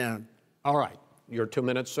shut it down. All right. Your 2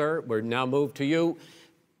 minutes, sir. We're now moved to you.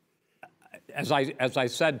 As I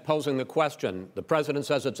said, posing the question, the president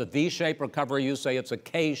says it's a V-shaped recovery. You say it's a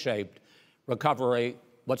K-shaped recovery.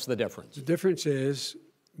 What's the difference? The difference is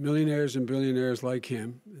millionaires and billionaires like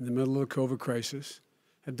him in the middle of the COVID crisis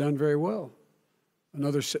have done very well.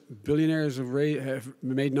 Billionaires have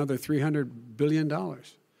made another $300 billion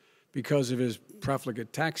because of his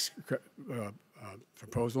profligate tax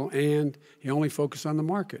proposal, and he only focused on the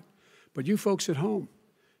market. But you folks at home,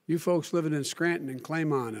 you folks living in Scranton and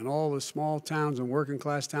Claymont and all the small towns and working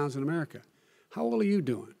class towns in America, how well are you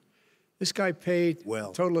doing? This guy paid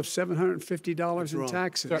a total of $750 in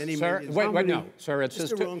taxes. Sir, wait, no, sir, it's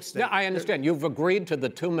just wrong statement. Yeah, I understand. You've agreed to the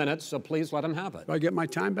 2 minutes, so please let him have it. Do I get my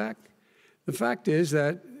time back? The fact is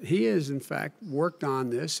that he has, in fact, worked on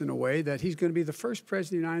this in a way that he's going to be the first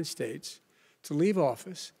president of the United States to leave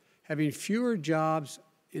office having fewer jobs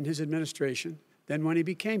in his administration than when he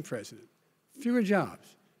became president. Fewer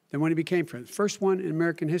jobs than when he became president. First one in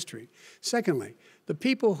American history. Secondly, the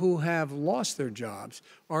people who have lost their jobs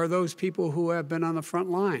are those people who have been on the front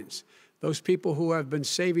lines, those people who have been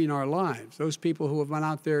saving our lives, those people who have been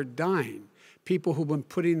out there dying, people who've been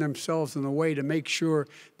putting themselves in the way to make sure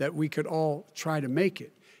that we could all try to make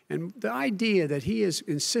it. And the idea that he is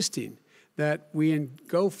insisting that we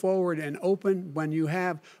go forward and open when you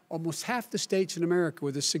have almost half the states in America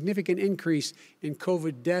with a significant increase in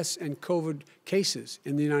COVID deaths and COVID cases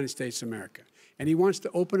in the United States of America. And he wants to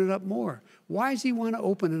open it up more. Why does he want to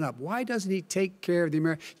open it up? Why doesn't he take care of the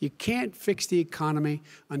American? You can't fix the economy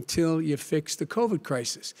until you fix the COVID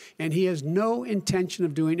crisis. And he has no intention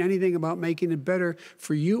of doing anything about making it better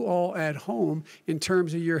for you all at home in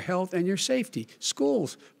terms of your health and your safety.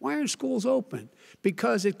 Schools. Why aren't schools open?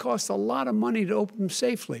 Because it costs a lot of money to open them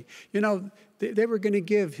safely. You know, they were going to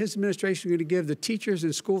give, his administration was going to give the teachers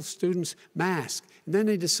and school students masks. And then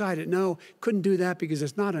they decided, no, couldn't do that because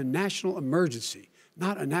it's not a national emergency.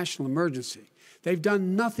 Not a national emergency. They've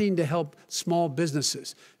done nothing to help small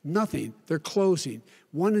businesses. Nothing. They're closing.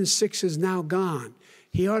 1 in 6 is now gone.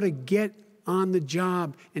 He ought to get on the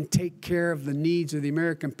job and take care of the needs of the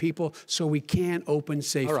American people so we can open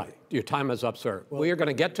safely. All right. Your time is up, sir. Well, we are going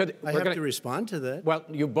to get to... I have to respond to that. Well,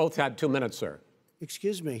 you both had 2 minutes, sir.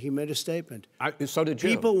 Excuse me, he made a statement. So did you.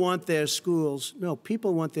 People want their schools,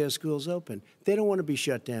 people want their schools open. They don't want to be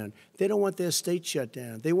shut down. They don't want their state shut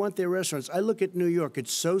down. They want their restaurants. I look at New York.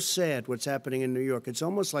 It's so sad what's happening in New York. It's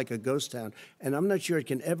almost like a ghost town, and I'm not sure it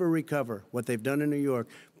can ever recover what they've done in New York.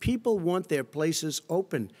 People want their places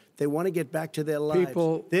open. They want to get back to their lives.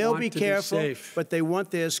 They'll be careful, but they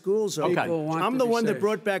want their schools open. I'm the one that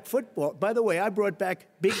brought back football. By the way, I brought back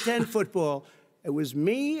Big Ten football. It was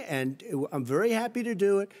me, and I'm very happy to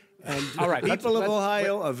do it. And all right, people of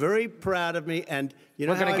Ohio are very proud of me. And you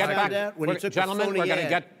know how I found out? When he took the phony ad. Gentlemen, we're going to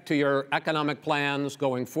get to your economic plans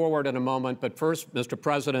going forward in a moment. But first, Mr.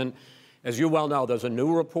 President, as you well know, there's a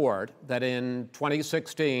new report that in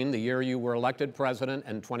 2016, the year you were elected president,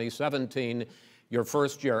 and 2017, your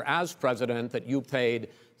first year as president, that you paid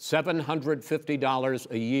 $750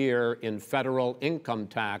 a year in federal income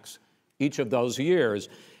tax each of those years.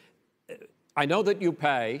 I know that you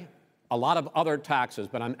pay a lot of other taxes,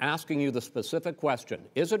 but I'm asking you the specific question.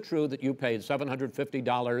 Is it true that you paid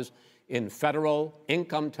 $750 in federal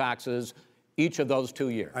income taxes each of those 2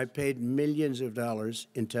 years? I paid millions of dollars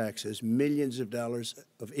in taxes, millions of dollars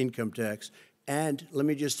of income tax. And let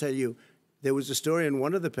me just tell you, there was a story in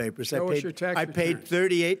one of the papers. I paid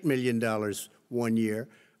 $38 million 1 year.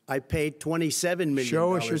 I paid $27 million.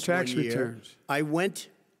 Show us your tax returns. I went...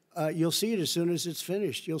 you'll see it as soon as it's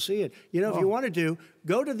finished. You'll see it. You know, if you want to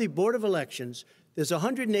go to the Board of Elections. There's a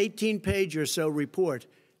 118-page or so report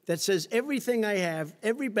that says everything I have,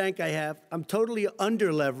 every bank I have, I'm totally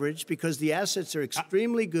under-leveraged because the assets are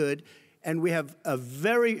extremely good, and we have a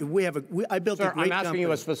very, I built a great company. I'm asking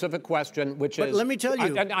you a specific question, which is... But let me tell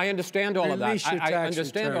you... I understand all of that. I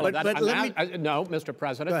understand all of that. No, Mr.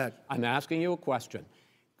 President, go ahead. I'm asking you a question.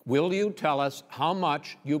 Will you tell us how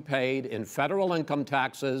much you paid in federal income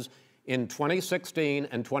taxes in 2016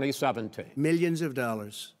 and 2017? Millions of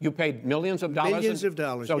dollars. You paid millions of dollars? Millions of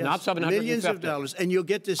dollars, So yes. not $750? Millions of dollars, and you'll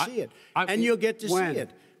get to see it. And you'll get to see it.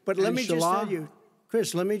 But let me just tell you,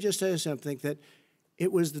 Chris, let me just tell you something, that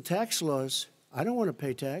it was the tax laws. I don't want to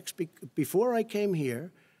pay tax. Before I came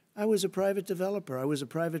here, I was a private developer. I was a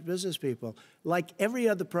private business people. Like every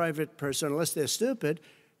other private person, unless they're stupid,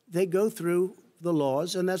 they go through the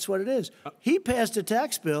laws, and that's what it is. He passed a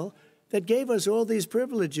tax bill that gave us all these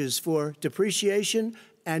privileges for depreciation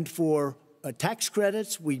and for tax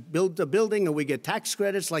credits. We build a building and we get tax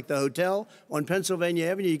credits, like the hotel on Pennsylvania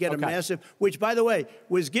Avenue. You get a massive, which, by the way,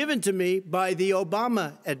 was given to me by the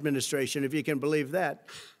Obama administration, if you can believe that.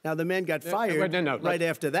 Now, the man got fired right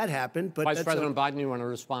after that happened. But Vice President Biden, you want to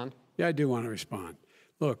respond? Yeah, I do want to respond.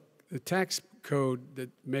 Look, the tax code that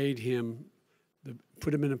made him,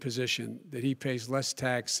 put him in a position that he pays less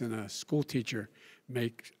tax than a school teacher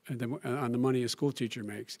makes on the money a school teacher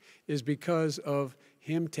makes is because of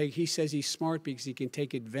him he says he's smart because he can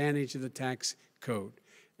take advantage of the tax code.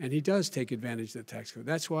 And he does take advantage of the tax code.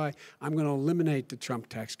 That's why I'm going to eliminate the Trump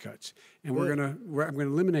tax cuts. And I'm going to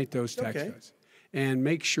eliminate those tax cuts and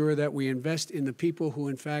make sure that we invest in the people who,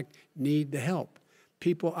 in fact, need the help.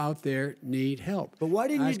 People out there need help. But why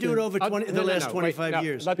didn't you do it over the last 25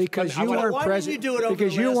 years? Because you weren't president.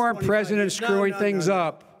 Because you weren't president screwing things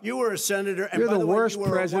up. You were a senator. And You're by the worst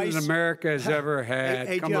president America has ever had.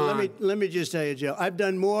 Hey, Come Joe, on. let me just tell you, Joe. I've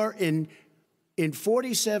done more in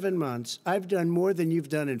 47 months. I've done more than you've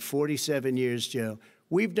done in 47 years, Joe.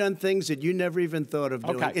 We've done things that you never even thought of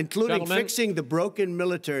doing, including fixing the broken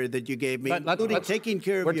military that you gave me, including taking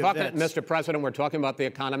care of your vets. Mr. President, we're talking about the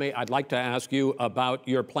economy. I'd like to ask you about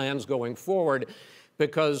your plans going forward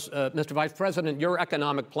because, Mr. Vice President, your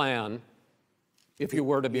economic plan, if you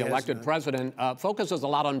were to be elected president, focuses a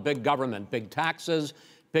lot on big government, big taxes,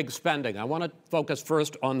 big spending. I want to focus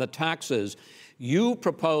first on the taxes. You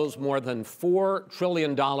propose more than $4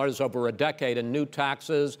 trillion over a decade in new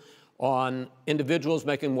taxes on individuals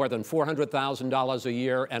making more than $400,000 a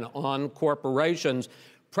year and on corporations.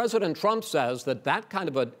 President Trump says that that kind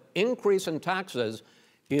of an increase in taxes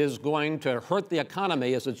is going to hurt the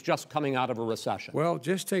economy as it's just coming out of a recession. Well,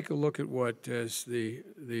 just take a look at what the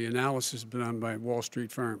analysis done by Wall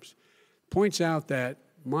Street firms. Points out that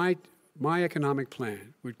my economic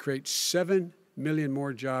plan would create 7 million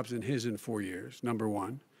more jobs than his in 4 years, number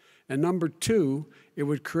one. And number two, it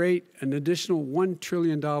would create an additional $1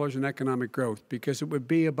 trillion in economic growth because it would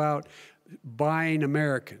be about buying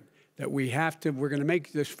American. That we're going to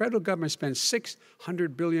make, the federal government spend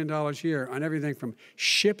 $600 billion a year on everything from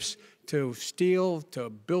ships to steel to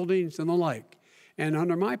buildings and the like. And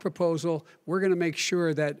under my proposal, we're going to make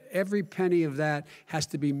sure that every penny of that has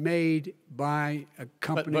to be made by a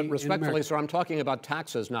company. But respectfully, sir, I'm talking about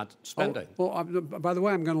taxes, not spending. By the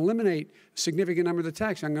way, I'm going to eliminate a significant number of the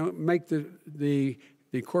tax. I'm going to make the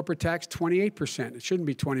corporate tax 28%. It shouldn't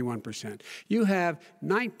be 21%. You have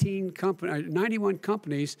 91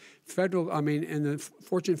 companies, in the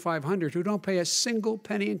Fortune 500 who don't pay a single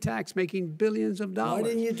penny in tax, making billions of dollars. Why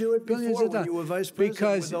didn't you do it before when you were vice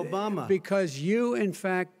president with Obama? Because you, in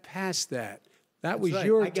fact, passed that. That was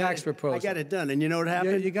your tax proposal. I got it done. And you know what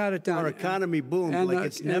happened? Yeah, you got it done. Our economy boomed like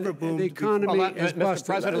it's never boomed the economy is busted.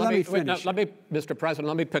 Mr. President,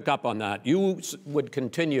 let me pick up on that. You would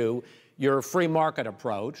continue your free market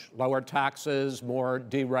approach, lower taxes, more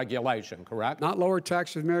deregulation, correct? Not lower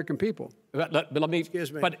taxes for American people.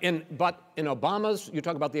 Excuse me. But in Obama's, you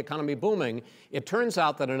talk about the economy booming, it turns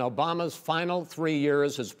out that in Obama's final 3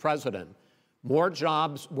 years as president, more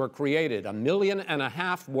jobs were created, 1.5 million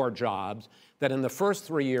more jobs than in the first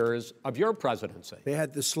 3 years of your presidency. They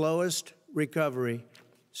had the slowest recovery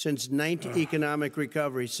economic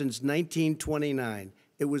recovery since 1929.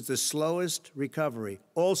 It was the slowest recovery.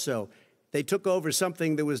 Also, they took over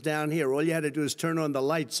something that was down here. All you had to do is turn on the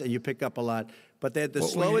lights and you pick up a lot. But they had the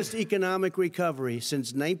slowest economic recovery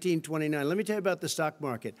since 1929. Let me tell you about the stock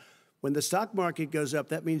market. When the stock market goes up,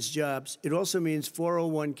 that means jobs. It also means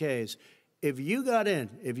 401ks. If you got in,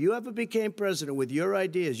 if you ever became president with your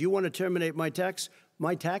ideas, you want to terminate my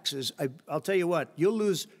taxes, I'll tell you what, you'll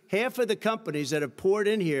lose half of the companies that have poured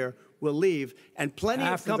in here will leave, and plenty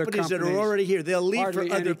of companies that are already here, they'll leave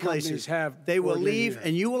for other places. They will leave,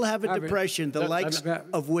 and you will have a depression, the likes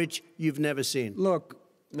of which you've never seen. Look,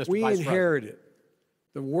 we inherited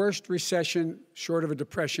the worst recession short of a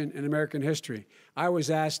depression in American history. I was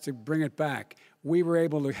asked to bring it back. We were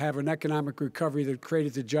able to have an economic recovery that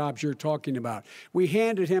created the jobs you're talking about. We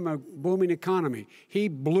handed him a booming economy. He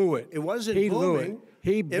blew it. It wasn't booming. Blew it.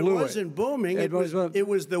 He blew it. It wasn't booming. It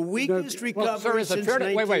was the weakest recovery since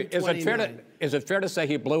 1929. Is it fair to say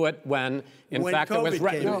he blew it when fact, there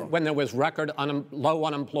was record low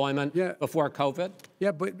unemployment before COVID?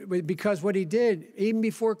 Yeah, but because what he did, even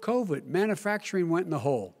before COVID, manufacturing went in the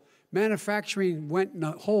hole. Manufacturing went in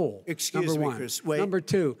a hole. Excuse number me, one. Chris. Wait. Number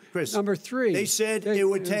two. Chris. Number three. They said it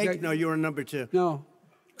would take. No, you were number two. No.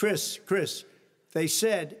 Chris. They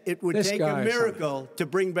said it would This take a guy, miracle to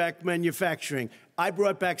bring back manufacturing. I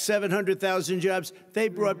brought back 700,000 jobs. They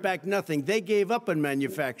brought back nothing. They gave up on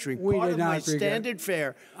manufacturing. We Part did of not my regret- standard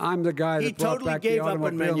fare. I'm the guy that He brought totally back gave the up on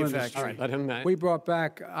automobile manufacturing. industry. All right, let him. We brought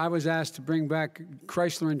back, I was asked to bring back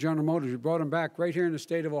Chrysler and General Motors. We brought them back right here in the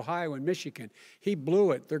state of Ohio and Michigan. He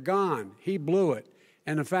blew it. They're gone. He blew it.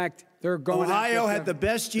 And in fact, they're going. Ohio had the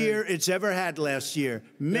best year it's ever had last year.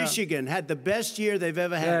 Michigan had the best year they've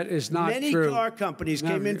ever had. That is not Many true. car companies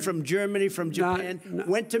came in from Germany, from Japan,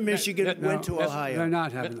 went to Michigan, went to Ohio. They're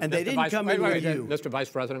not having And they didn't come in with you. Mr. Vice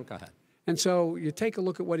President, go ahead. And so you take a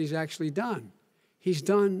look at what he's actually done. He's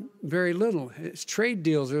done very little. His trade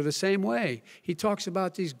deals are the same way. He talks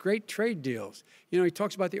about these great trade deals. You know, he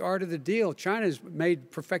talks about the art of the deal. China's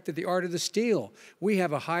perfected the art of the steal. We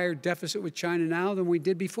have a higher deficit with China now than we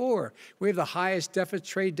did before. We have the highest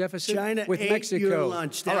trade deficit China with ate Mexico. your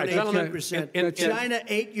lunch, down All right, gentlemen, 18%. China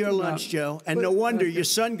ate your lunch, Joe. And no wonder your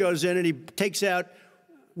son goes in and he takes out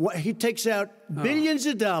billions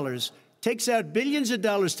of dollars,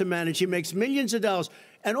 to manage. He makes millions of dollars.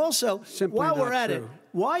 And also, Simply while we're not at it, true.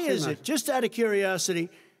 why is it, just out of curiosity,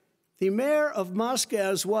 the mayor of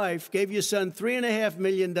Moscow's wife gave your son $3.5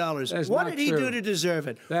 million. What did he do to deserve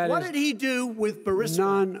it? What did he do with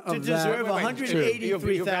Burisma to deserve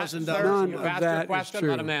 $183,000? None You've of asked that your is question, true.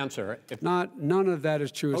 let him answer. None of that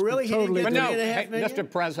is true. Oh, really? He didn't get But no, $3.5 million?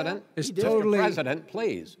 Mr. President, It's Mr. totally- President,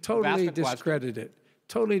 please. Totally ask the question. discredited.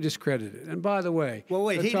 Totally discredited. And by the way, Well,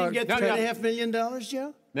 wait, he didn't get No, no. $3.5 million,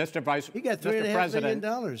 Joe? Mr. Vice He got Mr. $3.5 million.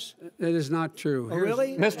 President, it is not true. Oh,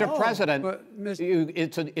 really? Mr. Oh. President, But,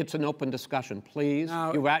 it's an open discussion, please.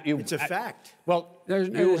 Now, It's a fact. Well,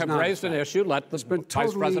 It you is have not a raised an fact. issue. Let the It's been Vice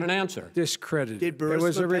totally President answer. discredited. Did There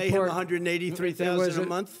was a Burisma pay him report. $183,000 a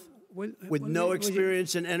month with no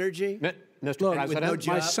experience in energy? Mr. Look, President, no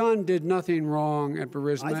my job? son did nothing wrong at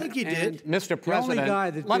Burisma. I think he did. and Mr. the only President, guy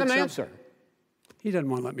that let did him something- answer. He doesn't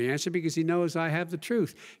want to let me answer because he knows I have the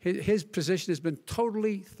truth. His position has been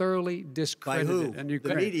totally, thoroughly discredited. who? And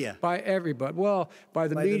The media? By everybody. Well, by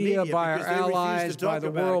the media, by our because they refuse to allies, by talk the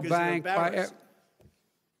about it World because they're Bank, embarrassed.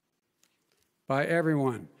 by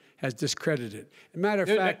everyone has discredited. Matter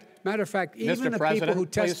of fact, even Mr. the people President, who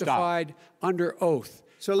please stop. testified under oath.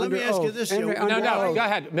 So let me under ask you oath, this, Joe. under No, oath. go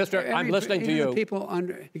ahead, Mr. I'm listening to Even you. the people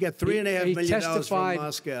under, He got $3.5 million from testified-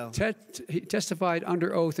 Moscow. He testified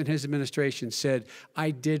under oath in his administration, said,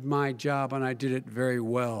 I did my job and I did it very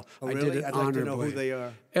well. Oh, I really? did it I'd like to honorably. know who they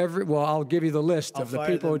are. Well, I'll give you the list I'll of the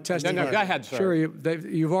fire people who them. testified. No, go ahead, sir. Sure,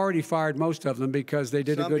 you've already fired most of them because they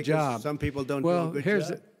did a good Because job. some people don't well, do a good here's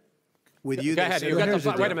job. The, With you, Go they ahead. say You get here's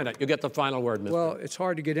the wait a deal. minute. You get the final word, Mr. well, it's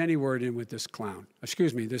hard to get any word in with this clown.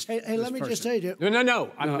 Excuse me, this Hey, this let me just person. say, Joe.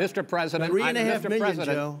 No. I'm Mr. President. I'm $3.5 Mr. million,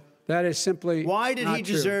 President. Joe. That is simply Why did not he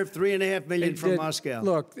true. deserve $3.5 million It from did- Moscow?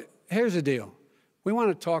 Look, here's the deal. We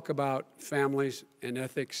want to talk about families and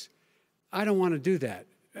ethics. I don't want to do that.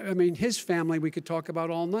 I mean, his family we could talk about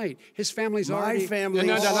all night. His family's already... My family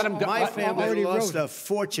already lost wrote. a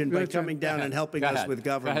fortune by coming down and helping Go us ahead. with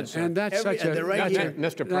Go ahead, government. sir. And that's such a... they're right that's here. a-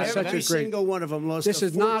 Mr. that's such a Every great... single one of them lost This a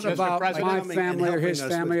is not fortune about by President. my coming and family or helping his us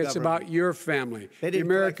with family. It's government. about your family, They the didn't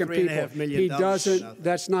American collect people. $3.5 million He for doesn't... nothing.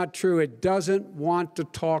 That's not true. It doesn't want to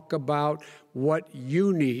talk about what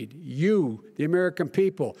you need. You, the American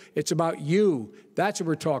people. It's about you. That's what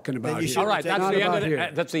we're talking about you here. should All right, Not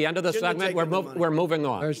that's the end of the Shouldn't have segment. taken the money. We're moving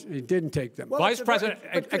on. He didn't take them. Well, Vice it's a very- President,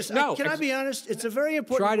 but Chris, no, can I be honest? It's a very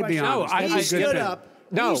important Try to be question. honest. No, He I stood up.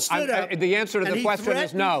 No, he stood up, the answer to and the he question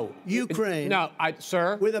is no. threatened Ukraine. No,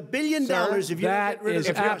 sir. With $1 billion, if you don't that get rid of is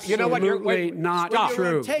the press. You know what? You're absolutely not stop.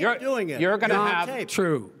 true. You're on tape doing it. You're going to Not have tape.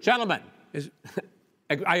 True. Gentlemen.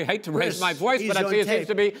 I hate to raise Chris, my voice, he's but on it seems tape.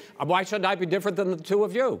 to be, why should I be different than the two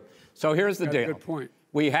of you? So here's the Got a deal. good point.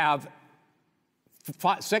 We have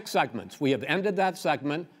 6 segments. We have ended that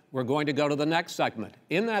segment. We're going to go to the next segment.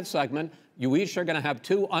 In that segment, you each are going to have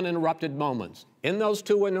 2 uninterrupted moments. In those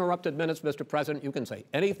 2 uninterrupted minutes, Mr. President, you can say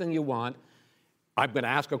anything you want. I'm going to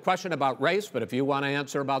ask a question about race, but if you want to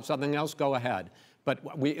answer about something else, go ahead. But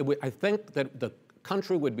I think that the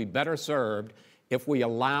country would be better served if we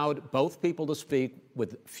allowed both people to speak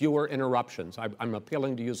with fewer interruptions. I'm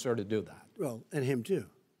appealing to you, sir, to do that. Well, and him too.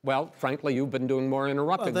 Well, frankly, you've been doing more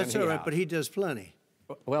interrupting Well, that's than all he right, has. but he does plenty.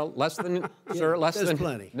 Well, less than, sir, less there's than,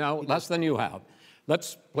 plenty. no, less than you have.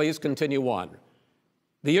 Let's please continue on.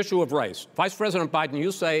 The issue of race. Vice President Biden,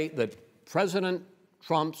 you say that President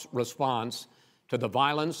Trump's response to the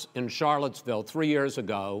violence in Charlottesville 3 years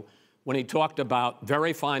ago, when he talked about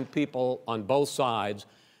very fine people on both sides,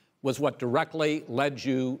 was what directly led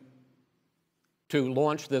you to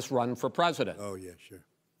launch this run for president. Oh, yeah, sure.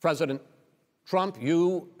 President Trump,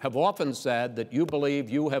 you have often said that you believe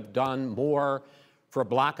you have done more for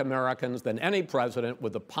Black Americans than any president,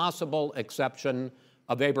 with the possible exception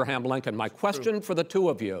of Abraham Lincoln. My question for the two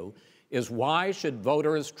of you is, why should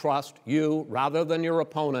voters trust you rather than your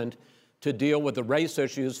opponent to deal with the race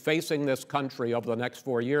issues facing this country over the next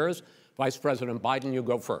 4 years? Vice President Biden, you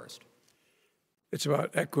go first. It's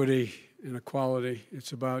about equity and equality.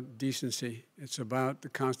 It's about decency. It's about the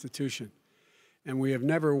Constitution. And we have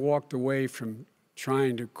never walked away from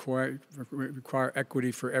trying to require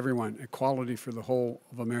equity for everyone, equality for the whole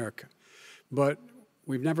of America. But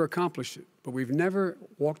we've never accomplished it. But we've never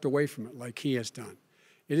walked away from it like he has done.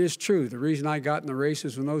 It is true. The reason I got in the race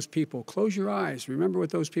is when those people, close your eyes, remember what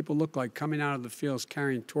those people look like coming out of the fields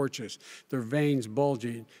carrying torches, their veins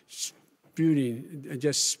bulging,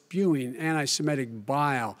 just spewing anti-Semitic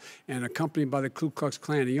bile, and accompanied by the Ku Klux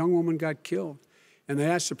Klan. A young woman got killed. And they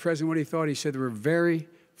asked the president what he thought. He said there were very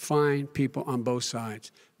fine people on both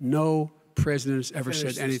sides. No president has ever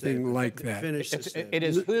said anything like that. It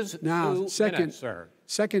is who's now, who second, sir.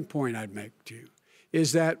 Second point I'd make to you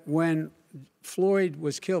is that when Floyd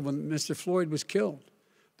was killed, when Mr. Floyd was killed,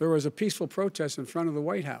 there was a peaceful protest in front of the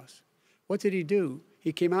White House. What did he do?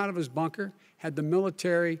 He came out of his bunker, had the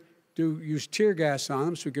military use tear gas on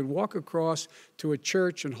him so he could walk across to a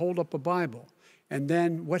church and hold up a Bible. And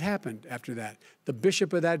then what happened after that? The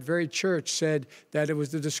bishop of that very church said that it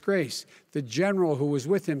was a disgrace. The general who was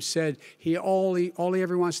with him said all he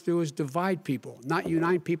ever wants to do is divide people, not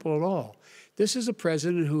unite people at all. This is a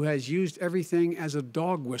president who has used everything as a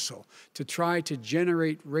dog whistle to try to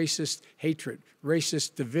generate racist hatred,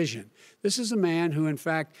 racist division. This is a man who, in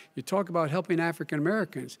fact, you talk about helping African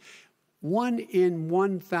Americans. 1 in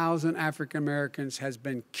 1,000 African Americans has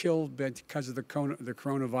been killed because of the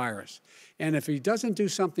coronavirus. And if he doesn't do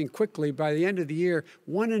something quickly, by the end of the year,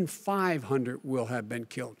 1 in 500 will have been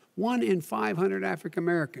killed. 1 in 500 African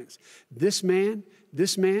Americans. This man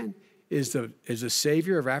is a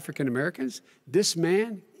savior of African Americans. This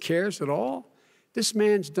man cares at all. This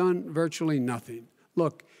man's done virtually nothing.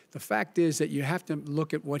 Look, the fact is that you have to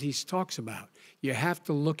look at what he talks about. You have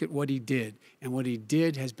to look at what he did. And what he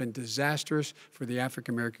did has been disastrous for the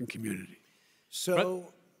African-American community.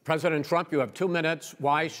 So, President Trump, you have 2 minutes.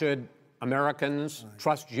 Why should Americans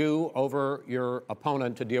trust you over your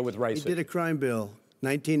opponent to deal with racism? He did a crime bill,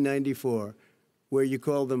 1994, where you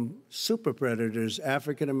call them super predators,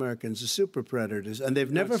 African Americans, the super predators, and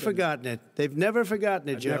they've never forgotten it. They've never forgotten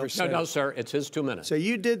it, Joe. No, sir, it's his 2 minutes. So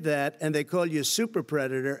you did that, and they call you a super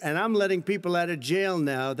predator, and I'm letting people out of jail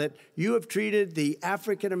now that you have treated the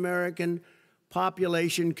African American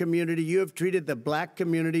population community, you have treated the black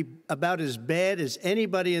community about as bad as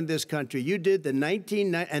anybody in this country. You did the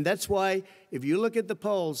and that's why, if you look at the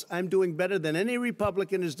polls, I'm doing better than any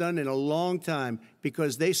Republican has done in a long time,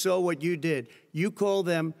 because they saw what you did. You call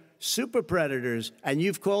them super predators, and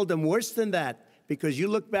you've called them worse than that, because you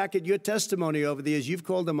look back at your testimony over the years, you've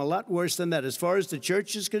called them a lot worse than that. As far as the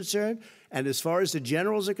church is concerned, and as far as the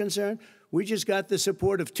generals are concerned, we just got the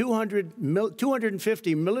support of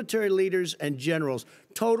 250 military leaders and generals,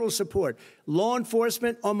 total support. Law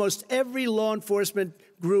enforcement, almost every law enforcement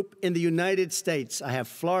group in the United States. I have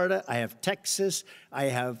Florida, I have Texas, I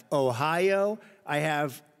have Ohio, I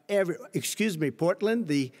have Portland.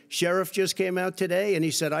 The sheriff just came out today and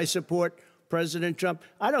he said, I support President Trump.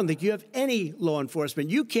 I don't think you have any law enforcement.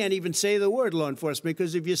 You can't even say the word law enforcement,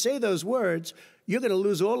 because if you say those words, you're going to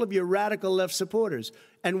lose all of your radical left supporters.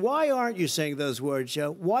 And why aren't you saying those words,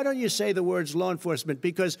 Joe? Why don't you say the words law enforcement?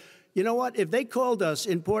 Because you know what? If they called us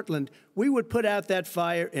in Portland, we would put out that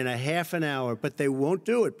fire in a half an hour, but they won't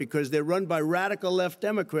do it because they're run by radical left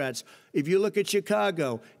Democrats. If you look at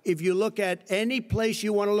Chicago, if you look at any place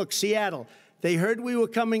you want to look, Seattle, they heard we were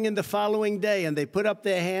coming in the following day, and they put up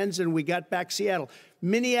their hands, and we got back Seattle.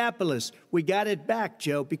 Minneapolis, we got it back,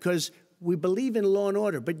 Joe, because we believe in law and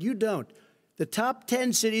order, but you don't. The top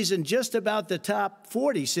 10 cities and just about the top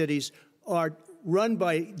 40 cities are run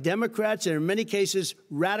by Democrats and, in many cases,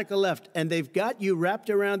 radical left. And they've got you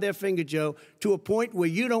wrapped around their finger, Joe, to a point where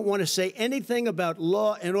you don't want to say anything about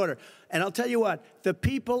law and order. And I'll tell you what, the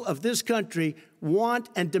people of this country want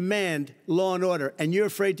and demand law and order, and you're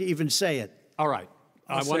afraid to even say it. All right.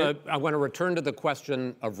 I want to return to the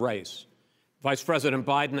question of race. Vice President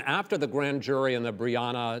Biden, after the grand jury in the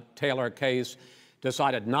Breonna Taylor case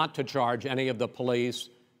decided not to charge any of the police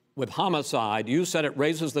with homicide, you said it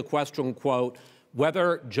raises the question, quote,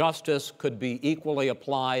 whether justice could be equally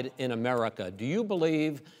applied in America. Do you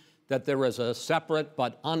believe that there is a separate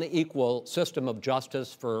but unequal system of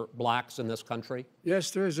justice for blacks in this country?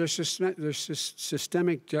 Yes, there is. There's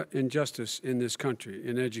systemic injustice in this country,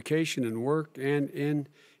 in education and work and in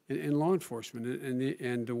law enforcement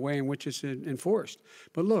and the way in which it's enforced.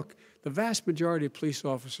 But look, the vast majority of police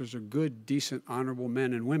officers are good, decent, honorable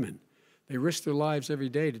men and women. They risk their lives every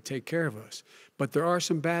day to take care of us. But there are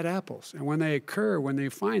some bad apples. And when they occur, when they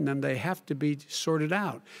find them, they have to be sorted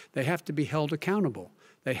out. They have to be held accountable.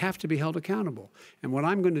 They have to be held accountable. And what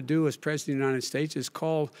I'm going to do as President of the United States is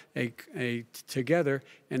call together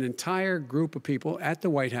an entire group of people at the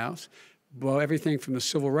White House, well, everything from the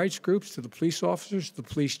civil rights groups to the police officers, to the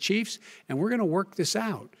police chiefs, and we're going to work this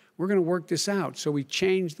out. We're going to work this out so we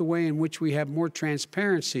change the way in which we have more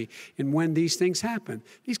transparency in when these things happen.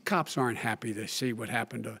 These cops aren't happy to see what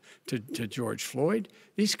happened to George Floyd.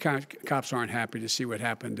 These cops aren't happy to see what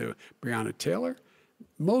happened to Breonna Taylor.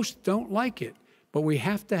 Most don't like it. But we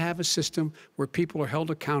have to have a system where people are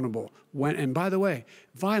held accountable. And by the way,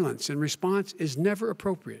 violence in response is never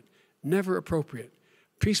appropriate. Never appropriate.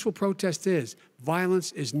 Peaceful protest is.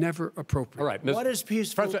 Violence is never appropriate. All right, what is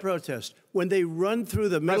peaceful protest? When they run through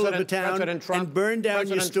the middle of the town and burn down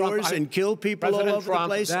your stores and kill people all over the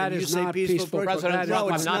place, that and you is say not peaceful protest? President Trump,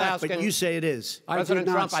 No, it's I'm not asking. but you say it is. President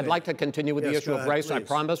Trump, I'd like to continue with the issue of race. Please. I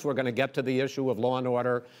promise we're going to get to the issue of law and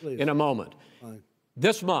order in a moment. Fine.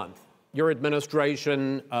 This month, your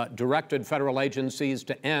administration directed federal agencies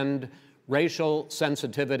to end racial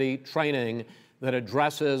sensitivity training that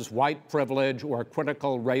addresses white privilege or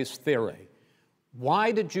critical race theory.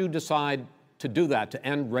 Why did you decide to do that, to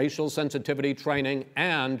end racial sensitivity training?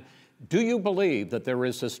 And do you believe that there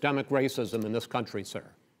is systemic racism in this country, sir?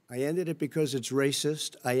 I ended it because it's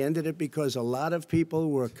racist. I ended it because a lot of people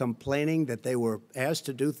were complaining that they were asked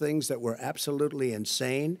to do things that were absolutely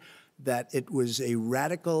insane, that it was a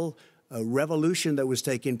radical revolution that was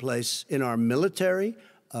taking place in our military,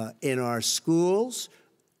 in our schools,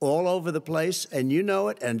 all over the place, and you know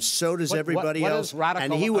it, and so does everybody else.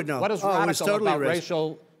 And he would know. What is radical about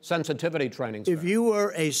racial sensitivity training, sir? If you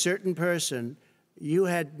were a certain person, you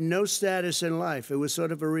had no status in life. It was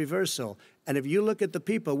sort of a reversal. And if you look at the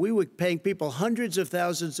people, we were paying people hundreds of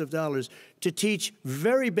thousands of dollars to teach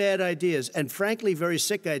very bad ideas and, frankly, very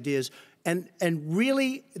sick ideas. And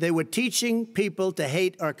really, they were teaching people to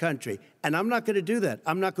hate our country. And I'm not going to do that.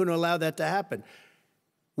 I'm not going to allow that to happen.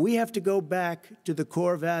 We have to go back to the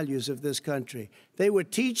core values of this country. They were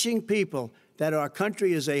teaching people that our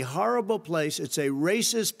country is a horrible place, it's a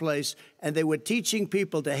racist place, and they were teaching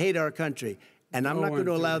people to hate our country. And I'm not going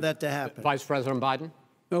to allow that to happen. Vice President Biden?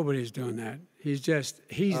 Nobody's doing that. He's the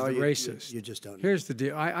racist. You just don't know. Here's the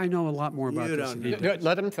deal. I know a lot more about this than he does.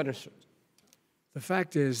 Let him finish. The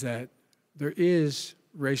fact is that there is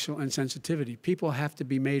racial insensitivity. People have to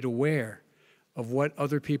be made aware of what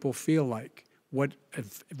other people feel like, what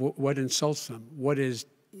insults them, what is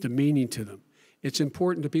demeaning to them. It's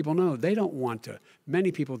important that people know they don't want to.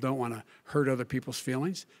 Many people don't want to hurt other people's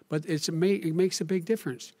feelings, but it makes a big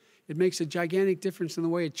difference. It makes a gigantic difference in the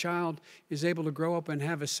way a child is able to grow up and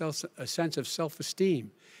have a sense of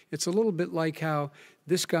self-esteem. It's a little bit like how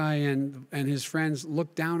this guy and his friends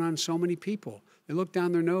look down on so many people. They look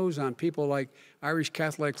down their nose on people like Irish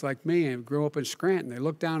Catholics like me and grew up in Scranton. They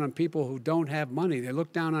look down on people who don't have money. They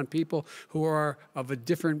look down on people who are of a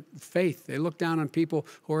different faith. They look down on people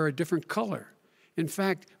who are a different color. In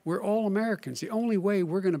fact, we're all Americans. The only way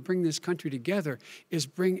we're going to bring this country together is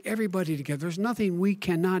bring everybody together. There's nothing we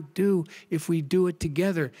cannot do if we do it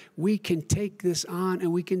together. We can take this on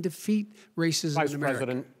and we can defeat racism in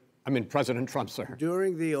America. President Trump, sir.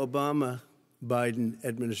 During the Obama-Biden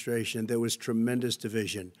administration, there was tremendous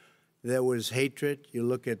division. There was hatred. You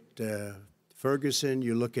look at Ferguson,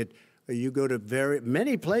 you go to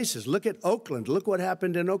many places. Look at Oakland. Look what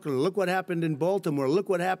happened in Oakland. Look what happened in Baltimore. Look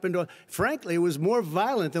what happened. Frankly, it was more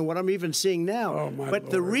violent than what I'm even seeing now. Oh, my but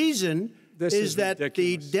Lord. The reason is that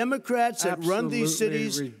ridiculous. the Democrats that run these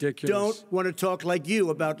cities ridiculous. don't want to talk like you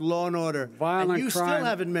about law and order. Violent and you crime, still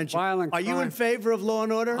haven't mentioned. violent Are you in crime. favor of law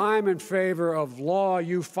and order? I'm in favor of law.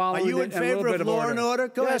 You follow it. Are you in favor of law and order?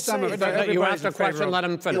 Go ahead, Yes, I'm say in it. favor. You asked a question, let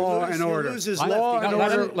him finish. Law and order. Law and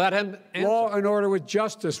order. Let him answer. Law and order with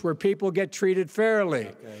justice, where people get treated fairly.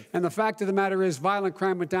 Okay. And the fact of the matter is, violent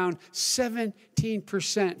crime went down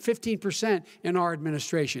 15% in our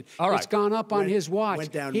administration. All right. It's gone up on his watch.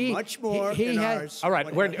 Went down much more in ours. All right,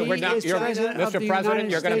 we're now. Mr. President,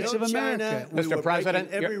 you're going to be Mr. President.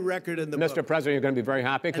 Every record in the book. Mr. President, you're going to be very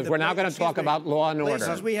happy because we're now going to talk about law and order.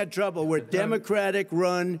 Places we had trouble were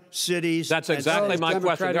Democratic-run cities. That's and exactly my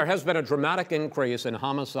Democratic. question. There has been a dramatic increase in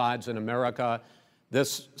homicides in America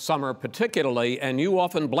this summer, particularly, and you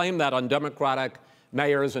often blame that on Democratic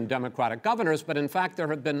mayors and Democratic governors, but in fact there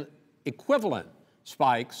have been equivalent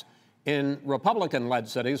spikes in Republican-led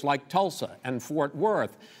cities like Tulsa and Fort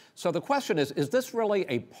Worth. So the question is this really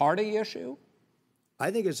a party issue? I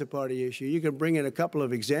think it's a party issue. You can bring in a couple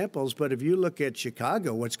of examples, but if you look at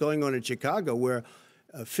Chicago, what's going on in Chicago, where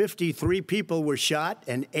 53 people were shot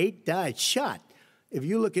and 8 died, shot. If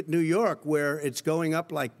you look at New York, where it's going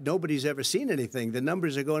up like nobody's ever seen anything, the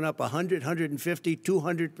numbers are going up 100, 150,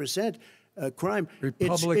 200%. Crime.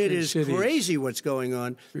 It is crazy what's going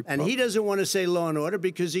on. And he doesn't want to say law and order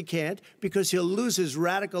because he can't, because he'll lose his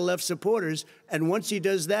radical left supporters. And once he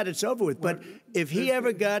does that, it's over with. But if he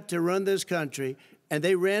ever got to run this country and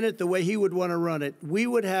they ran it the way he would want to run it, we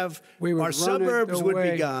would have our suburbs would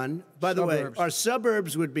be gone. By the way, our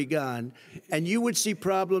suburbs would be gone, and you would see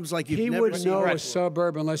problems like you've never seen. He would know a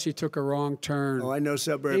suburb unless he took a wrong turn. Oh, I know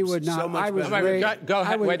suburbs. He would not. So much Go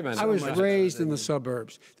ahead. Wait a minute. I was raised in the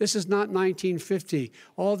suburbs. This is not 1950.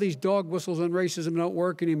 All these dog whistles on racism don't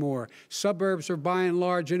work anymore. Suburbs are by and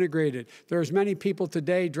large integrated. There's many people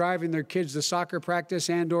today driving their kids to soccer practice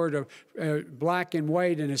and or to black and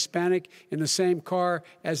white and Hispanic in the same car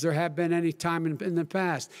as there have been any time in the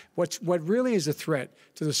past. What really is a threat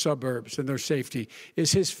to the suburbs and their safety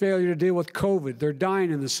is his failure to deal with COVID. They're dying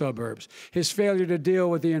in the suburbs. His failure to deal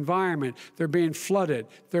with the environment. They're being flooded.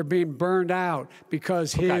 They're being burned out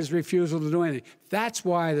because his refusal to do anything. That's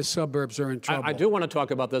why the suburbs are in trouble. I do want to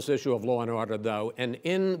talk about this issue of law and order, though. And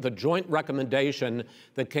in the joint recommendation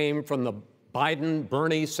that came from the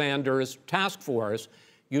Biden-Bernie Sanders task force,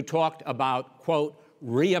 you talked about, quote,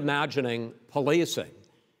 reimagining policing.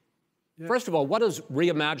 First of all, what does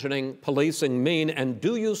reimagining policing mean, and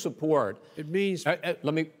do you support? It means.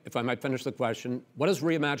 Let me, if I might finish the question. What does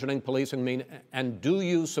reimagining policing mean, and do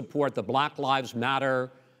you support the Black Lives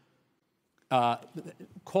Matter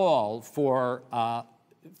call for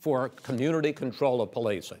community control of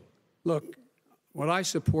policing? Look, what I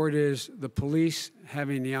support is the police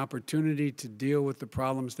having the opportunity to deal with the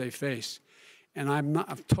problems they face. And I'm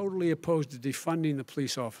totally opposed to defunding the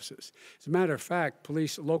police offices. As a matter of fact,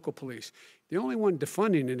 local police, the only one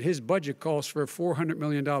defunding it, his budget calls for a $400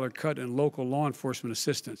 million cut in local law enforcement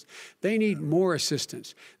assistance. They need more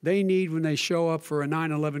assistance. They need, when they show up for a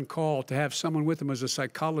 9/11 call, to have someone with them as a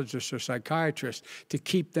psychologist or psychiatrist to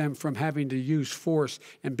keep them from having to use force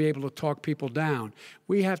and be able to talk people down.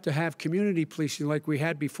 We have to have community policing like we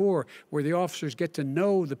had before, where the officers get to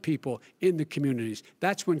know the people in the communities.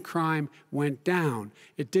 That's when crime went down.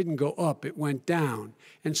 It didn't go up, it went down.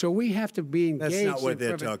 And so we have to be engaged. That's not what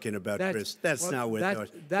they're talking about, Chris. That's not what they're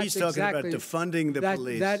talking about. He's talking about defunding the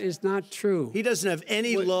police. That is not true. He doesn't have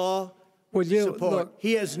any law support. Look,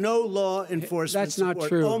 he has no law enforcement support. That's not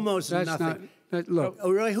true. Almost nothing. Look.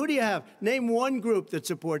 Oh, really? Who do you have? Name one group that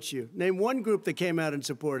supports you. Name one group that came out and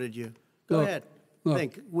supported you. Go ahead. Look,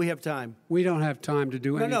 think. We have time. We don't have time to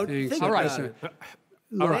do anything. No, think about it.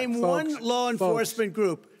 Name one law enforcement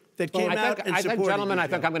group that came out and supported you. Gentlemen, I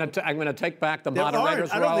think I'm going to take back the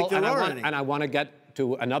moderator's role, and I want to get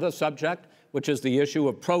to another subject, which is the issue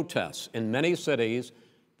of protests in many cities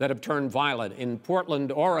that have turned violent. In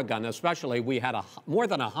Portland, Oregon, especially, we had more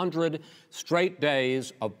than 100 straight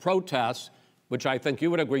days of protests, which I think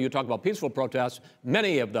you would agree. You talk about peaceful protests.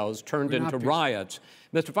 Many of those turned into riots.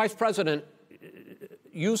 Mr. Vice President,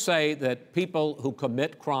 you say that people who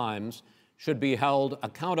commit crimes should be held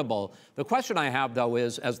accountable. The question I have, though,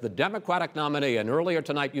 is, as the Democratic nominee, and earlier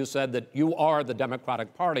tonight you said that you are the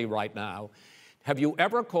Democratic Party right now, have you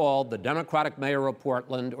ever called the Democratic mayor of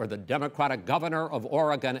Portland or the Democratic governor of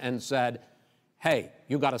Oregon and said, hey,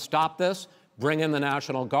 you got to stop this, bring in the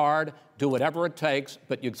National Guard, do whatever it takes,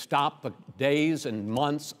 but you stop the days and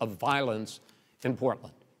months of violence in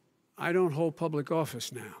Portland? I don't hold public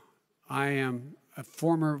office now. I am a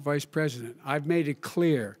former vice president. I've made it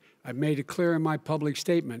clear in my public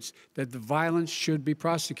statements that the violence should be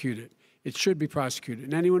prosecuted. It should be prosecuted,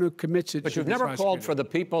 and anyone who commits it. But you've never called for the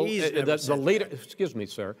people, the leader. Excuse me,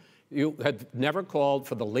 sir. You had never called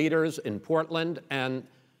for the leaders in Portland and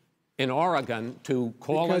in Oregon to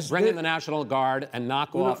bring in the National Guard and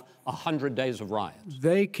knock off 100 days of riots.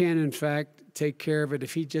 They can, in fact, take care of it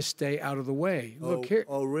if he just stay out of the way. Look here.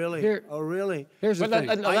 Oh, really? Really? Here's the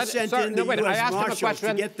thing. I sent in the U.S. Marshals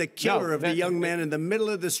to get the killer of the young man in the middle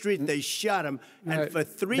of the street, and they shot him. And for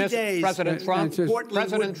 3 days, President Trump,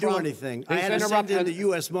 Portland wouldn't do anything. I had to send in the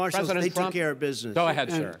U.S. Marshals. They took care of business. Go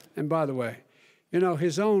ahead, sir. And by the way,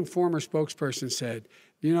 his own former spokesperson said,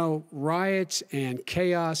 riots and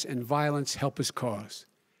chaos and violence help his cause.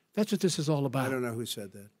 That's what this is all about. I don't know who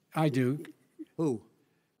said that. I do. Who?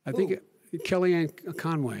 I think Kellyanne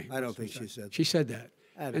Conway. I don't think she said that. She said that.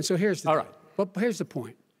 And so here's the all right. But here's the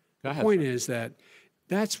point. Go ahead, the point is that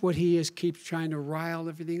That's what he is, keeps trying to rile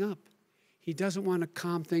everything up. He doesn't want to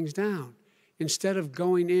calm things down. Instead of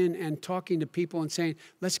going in and talking to people and saying,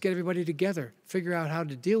 let's get everybody together, figure out how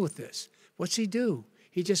to deal with this. What's he do?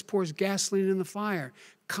 He just pours gasoline in the fire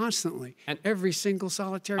constantly, and every single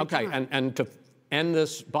solitary time. And to end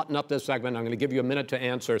this, button up this segment, I'm going to give you a minute to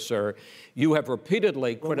answer, sir. You have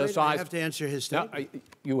repeatedly criticized. Wait, I have to answer his statement. No,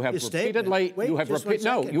 you have his repeatedly. Statement. Wait, you have repeatedly.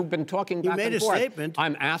 No, you've been talking back and forth. You made a statement.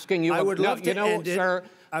 I'm asking you. I would love to end it. Sir.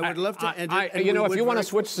 I would love to end it. You know, if you want to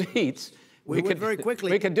switch seats. We could very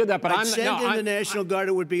quickly. We could do that, but I'd send in the National Guard,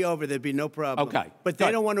 it would be over. There'd be no problem. Okay. But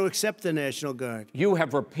they don't want to accept the National Guard. You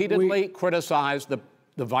have repeatedly criticized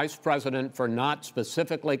the Vice President for not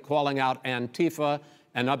specifically calling out Antifa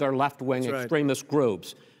and other left-wing extremist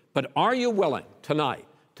groups. But are you willing tonight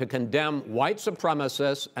to condemn white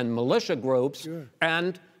supremacists and militia groups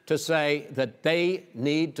and to say that they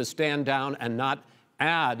need to stand down and not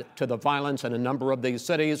add to the violence in a number of these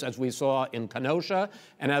cities, as we saw in Kenosha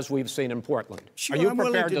and as we've seen in Portland? Sure, are you I'm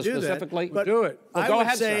prepared willing to do specifically that, but do it? Well, go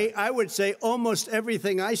ahead, sir. I would say almost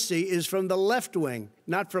everything I see is from the left wing,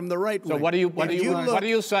 not from the right wing. So what are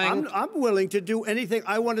you saying? I'm willing to do anything.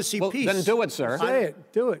 I want to see peace. Then do it, sir. Say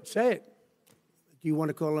it. Do it. Say it. Do you want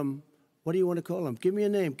to call him? What do you want to call him? Give me a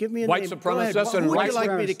name. Give me a white name. Supremacists and who would you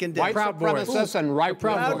like me to condemn? White supremacists and right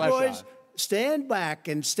Proud Boys. Stand back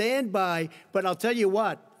and stand by. But I'll tell you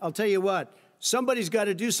what. Somebody's got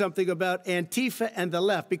to do something about Antifa and the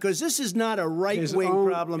left, because this is not a right-wing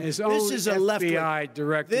problem. This is a left-wing. FBI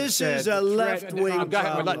director This is a left-wing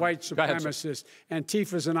problem. White supremacists.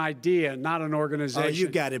 Antifa's an idea, not an organization. Oh, you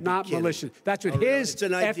got to be not kidding. militia. That's what his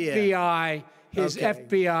FBI.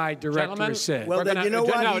 FBI director said. Well, then you know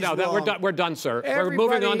what? No, we're done, sir. We're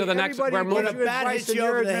moving on to the next. We're moving. When a bat hits you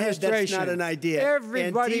over the head, that's not an idea.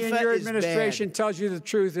 Everybody in your administration tells you the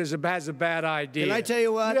truth has a bad idea. Can I tell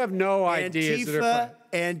you what? You have no ideas.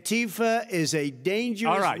 Antifa is a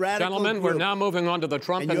dangerous, all right, radical gentlemen, group. We're now moving on to the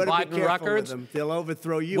Trump and Biden records. They'll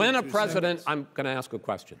overthrow you. When a president, I'm going to ask a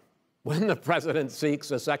question. When the president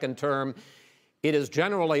seeks a second term, it is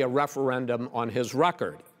generally a referendum on his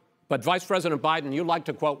record. But Vice President Biden, you like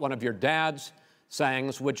to quote one of your dad's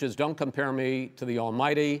sayings, which is, don't compare me to the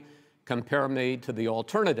almighty, compare me to the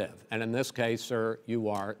alternative. And in this case, sir, you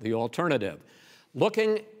are the alternative.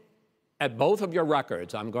 Looking at both of your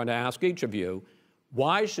records, I'm going to ask each of you,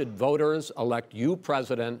 why should voters elect you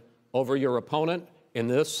president over your opponent? In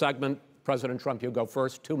this segment, President Trump, you go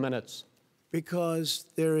first, 2 minutes. Because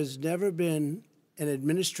there has never been an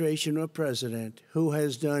administration or president who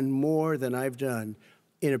has done more than I've done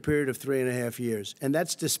in a period of 3.5 years. And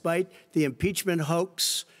that's despite the impeachment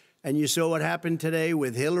hoax. And you saw what happened today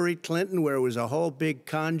with Hillary Clinton, where it was a whole big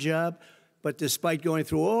con job. But despite going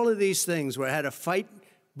through all of these things, where I had to fight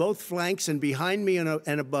both flanks and behind me and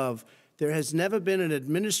above, there has never been an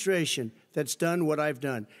administration that's done what I've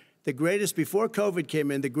done. The greatest, before COVID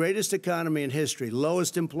came in, the greatest economy in history,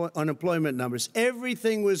 lowest unemployment numbers.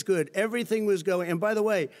 Everything was good. Everything was going. And by the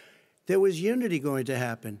way, there was unity going to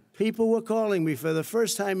happen. People were calling me for the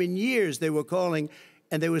first time in years. They were calling,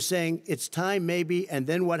 and they were saying, it's time maybe. And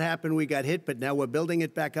then what happened? We got hit, but now we're building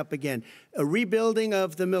it back up again. A rebuilding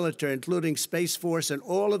of the military, including Space Force and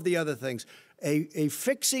all of the other things. A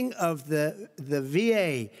fixing of the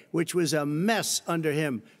VA, which was a mess under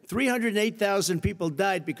him. 308,000 people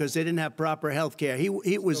died because they didn't have proper health care.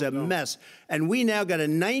 It was a mess. And we now got a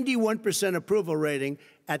 91% approval rating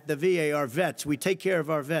at the VA, our vets. We take care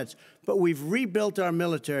of our vets. But we've rebuilt our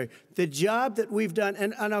military. The job that we've done,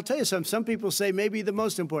 and I'll tell you something, some people say maybe the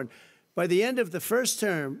most important. By the end of the first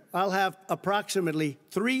term, I'll have approximately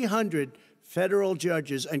 300 federal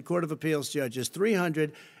judges and Court of Appeals judges,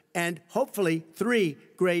 300, and hopefully 3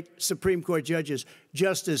 great Supreme Court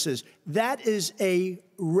justices. That is a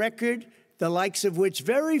record, the likes of which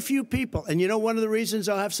very few people, and you know one of the reasons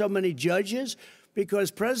I'll have so many judges?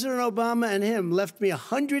 Because President Obama and him left me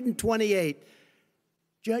 128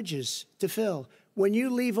 judges to fill. When you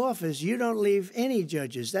leave office, you don't leave any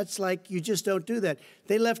judges. That's like, you just don't do that.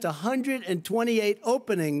 They left 128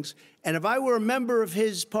 openings, and if I were a member of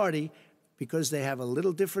his party, because they have a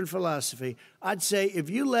little different philosophy, I'd say if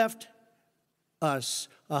you left us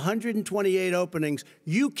 128 openings,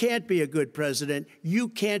 you can't be a good president, you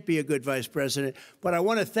can't be a good vice president. But I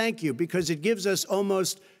want to thank you, because it gives us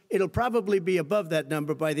almost, it'll probably be above that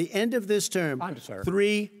number by the end of this term.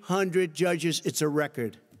 300 judges, it's a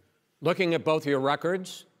record. Looking at both your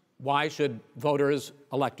records, why should voters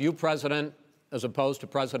elect you president as opposed to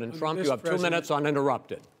President Trump? You have 2 minutes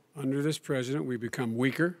uninterrupted. Under this president, we become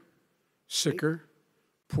weaker, sicker,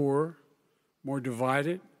 poorer, more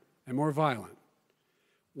divided, and more violent.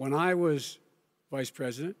 When I was vice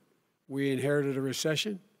president, we inherited a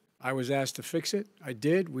recession. I was asked to fix it. I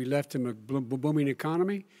did. We left him a booming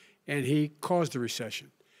economy, and he caused the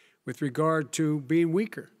recession. With regard to being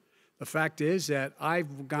weaker, the fact is that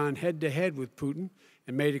I've gone head-to-head with Putin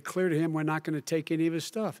and made it clear to him we're not going to take any of his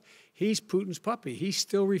stuff. He's Putin's puppy. He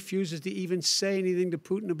still refuses to even say anything to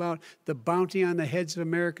Putin about the bounty on the heads of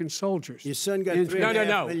American soldiers. Your son got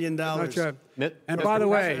 $3.5 million. And by the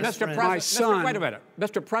way, my son... Wait a minute.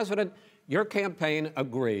 Mr. President, your campaign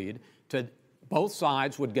agreed to both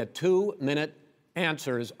sides would get 2-minute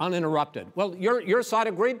answers uninterrupted. Well, your side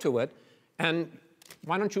agreed to it, and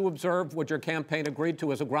why don't you observe what your campaign agreed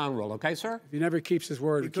to as a ground rule, okay, sir? He never keeps his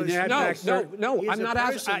word. Can you add no, I'm not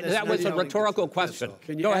asking. That was a rhetorical question.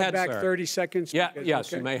 Can you add back 30 seconds? Yeah,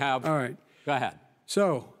 yes, you may have. All right. Go ahead.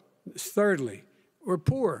 So, thirdly, we're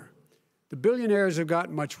poor. The billionaires have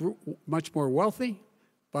gotten much more wealthy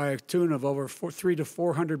by a tune of over $300 to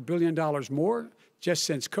 $400 billion more just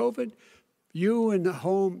since COVID. You in the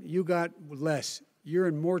home, you got less. You're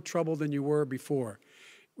in more trouble than you were before.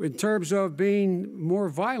 In terms of being more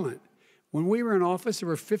violent, when we were in office, there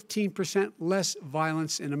were 15% less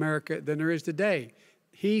violence in America than there is today.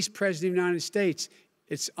 He's President of the United States.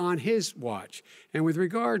 It's on his watch. And with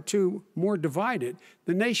regard to more divided,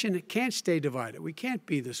 the nation can't stay divided. We can't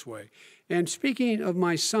be this way. And speaking of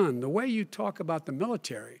my son, the way you talk about the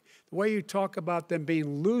military, the way you talk about them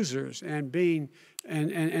being losers and being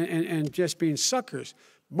and just being suckers.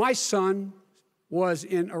 My son was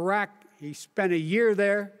in Iraq. He spent a year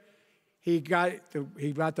there. He got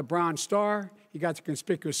the Bronze Star. He got the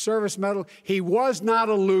Conspicuous Service Medal. He was not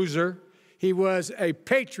a loser. He was a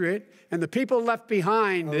patriot, and the people left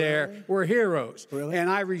behind there were heroes. Really? And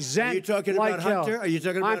I resent. Are you talking about Hunter? Are you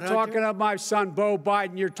talking about Hunter? I'm talking about my son, Beau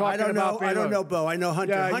Biden. You're talking about. I don't know Beau. I know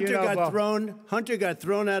Hunter. Yeah, Hunter got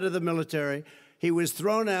thrown out of the military. He was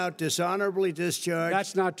thrown out, dishonorably discharged.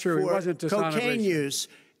 That's not true. He wasn't dishonorably. Cocaine use.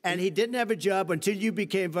 And he didn't have a job until you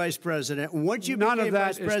became vice president. And once you became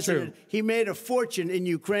vice president, he made a fortune in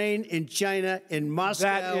Ukraine, in China, in Moscow,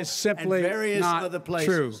 that is simply and various not other places.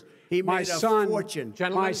 True. He made a fortune.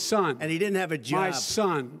 Gentlemen, my son. And he didn't have a job. My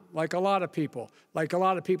son, like a lot of people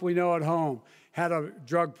we know at home, had a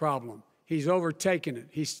drug problem. He's overtaken it.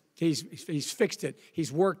 He's fixed it.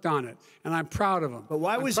 He's worked on it, and I'm proud of him. But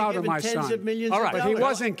why was he given tens of millions of dollars? But he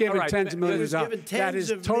wasn't given tens of millions of dollars. That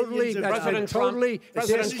is totally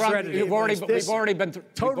discredited. We've already been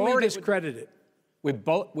totally discredited.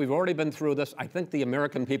 We've already been through this. I think the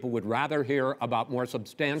American people would rather hear about more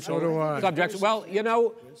substantial subjects. Well, you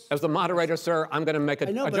know, as the moderator, sir, I'm going to make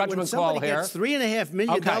a judgment call here. Gets $3.5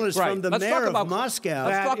 million from the mayor of Moscow.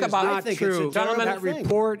 Let's talk about that. True. Gentlemen, that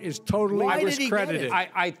report is totally discredited.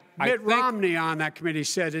 Mitt Romney on that committee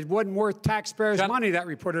said it wasn't worth taxpayers' money, that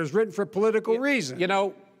report. It was written for political reasons. You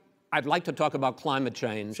know, I'd like to talk about climate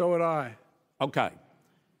change. So would I. Okay.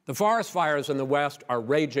 The forest fires in the West are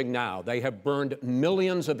raging now. They have burned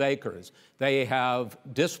millions of acres. They have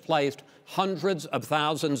displaced hundreds of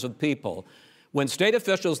thousands of people. When state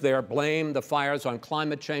officials there blame the fires on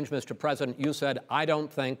climate change, Mr. President, you said, I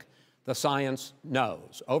don't think the science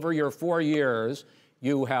knows. Over your 4 years,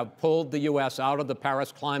 you have pulled the U.S. out of the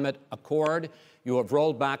Paris Climate Accord. You have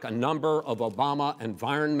rolled back a number of Obama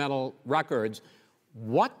environmental records.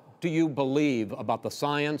 What do you believe about the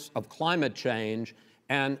science of climate change?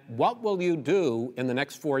 And what will you do in the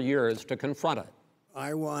next 4 years to confront it?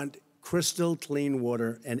 I want crystal clean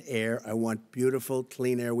water and air. I want beautiful,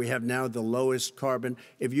 clean air. We have now the lowest carbon.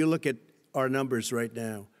 If you look at our numbers right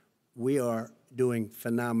now, we are doing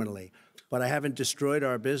phenomenally. But I haven't destroyed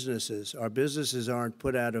our businesses. Our businesses aren't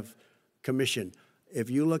put out of commission. If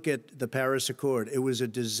you look at the Paris Accord, it was a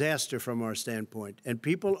disaster from our standpoint. And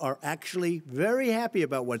people are actually very happy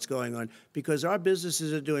about what's going on because our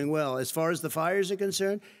businesses are doing well. As far as the fires are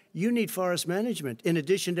concerned, you need forest management in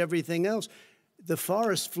addition to everything else. The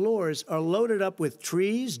forest floors are loaded up with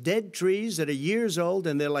trees, dead trees that are years old,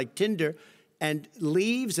 and they're like tinder, and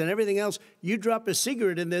leaves and everything else. You drop a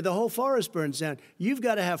cigarette in there, the whole forest burns down. You've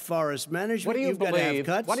got to have forest management. What do you believe? Got to have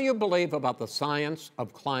cuts. What do you believe about the science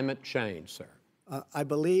of climate change, sir? I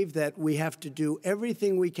believe that we have to do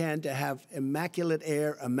everything we can to have immaculate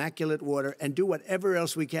air, immaculate water, and do whatever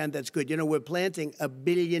else we can that's good. You know, we're planting 1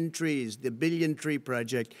 billion trees, the Billion Tree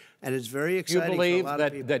Project, and it's very exciting for a lot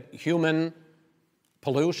of people. You believe that human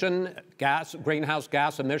pollution, greenhouse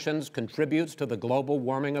gas emissions contributes to the global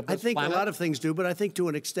warming of this planet? I think a lot of things do, but I think to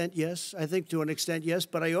an extent, yes.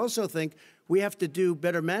 But I also think we have to do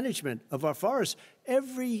better management of our forests.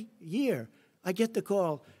 Every year, I get the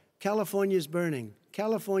call, California's burning.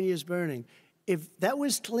 California's burning. If that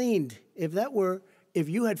was cleaned, if that were if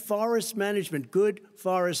you had forest management, good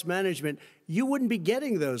forest management, you wouldn't be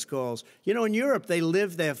getting those calls. You know, in Europe, they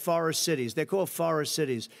have forest cities. They're called forest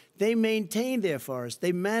cities. They maintain their forests.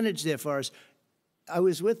 They manage their forests. I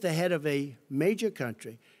was with the head of a major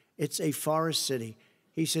country. It's a forest city.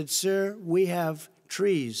 He said, sir, we have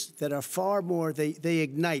trees that are far more, they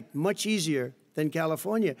ignite much easier than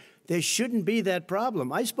California. There shouldn't be that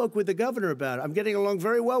problem. I spoke with the governor about it. I'm getting along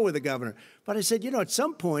very well with the governor. But I said, you know, at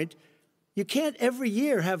some point, you can't every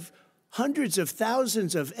year have hundreds of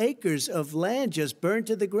thousands of acres of land just burned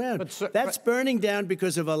to the ground. But, sir, that's burning down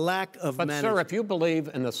because of a lack of management. But, sir, if you believe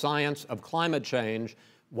in the science of climate change,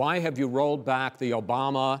 why have you rolled back the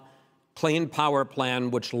Obama Clean Power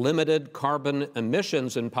Plan, which limited carbon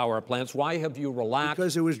emissions in power plants? Why have you relaxed?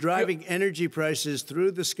 Because it was driving energy prices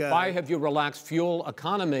through the sky. Why have you relaxed fuel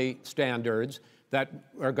economy standards that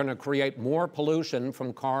are going to create more pollution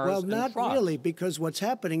from cars and trucks? Well, not really, because what's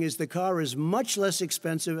happening is the car is much less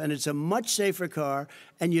expensive and it's a much safer car,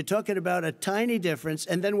 and you're talking about a tiny difference.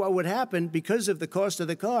 And then what would happen, because of the cost of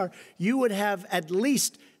the car, you would have at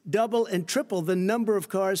least double and triple the number of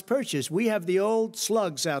cars purchased. We have the old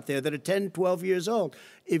slugs out there that are 10, 12 years old.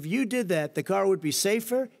 If you did that, the car would be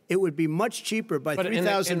safer. It would be much cheaper by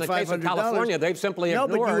 $3,500. In the case of California, they've simply ignored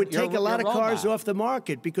No, but you would take a lot of cars rollback off the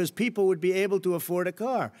market because people would be able to afford a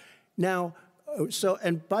car. Now,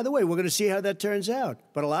 and by the way, we're going to see how that turns out.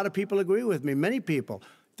 But a lot of people agree with me, many people.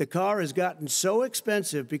 The car has gotten so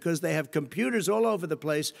expensive because they have computers all over the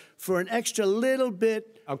place for an extra little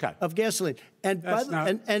bit of gasoline. And,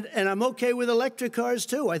 and I'm okay with electric cars,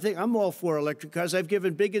 too. I think I'm all for electric cars. I've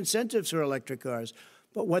given big incentives for electric cars.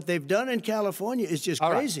 But what they've done in California is just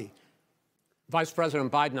crazy. Right. Vice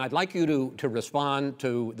President Biden, I'd like you to respond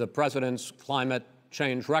to the president's climate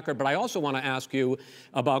change record, but I also want to ask you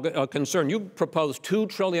about a concern. You proposed $2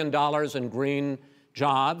 trillion in green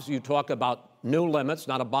jobs. You talk about new limits,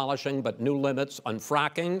 not abolishing, but new limits on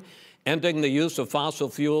fracking, ending the use of fossil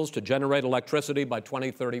fuels to generate electricity by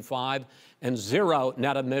 2035, and zero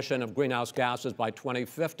net emission of greenhouse gases by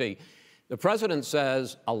 2050. The president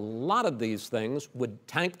says a lot of these things would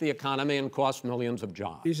tank the economy and cost millions of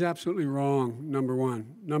jobs. He's absolutely wrong, number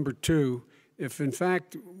one. Number two, if in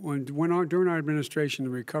fact, during our administration,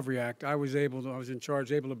 the Recovery Act, I was in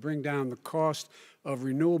charge, able to bring down the cost of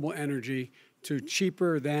renewable energy to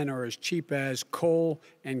cheaper than or as cheap as coal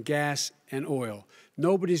and gas and oil.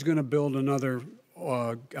 Nobody's going to build another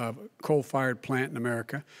coal-fired plant in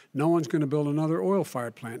America. No one's going to build another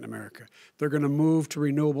oil-fired plant in America. They're going to move to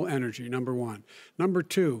renewable energy, number one. Number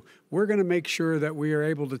two, we're going to make sure that we are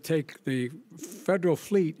able to take the federal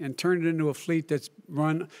fleet and turn it into a fleet that's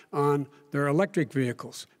run on their electric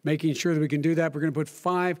vehicles. Making sure that we can do that, we're going to put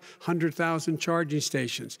 500,000 charging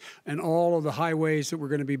stations and all of the highways that we're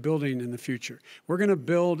going to be building in the future. We're going to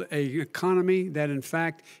build an economy that, in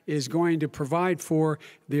fact, is going to provide for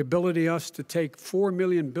the ability us to take 4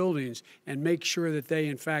 million buildings and make sure that they,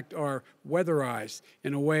 in fact, are weatherized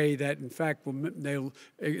in a way that, in fact, they'll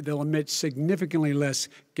emit significantly less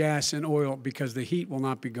gas and oil because the heat will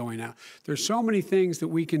not be going out. There's so many things that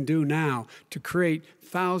we can do now to create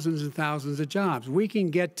thousands and thousands of jobs. We can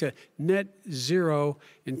get to net zero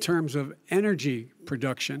in terms of energy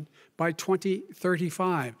production by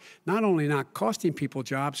 2035. Not only not costing people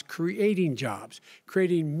jobs, creating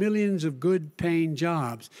millions of good paying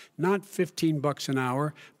jobs, not $15 an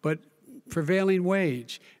hour, but prevailing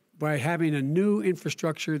wage, by having a new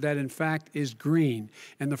infrastructure that, in fact, is green.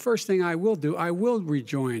 And the first thing I will do, I will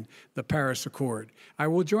rejoin the Paris Accord. I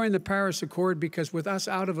will join the Paris Accord because with us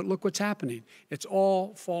out of it, look what's happening. It's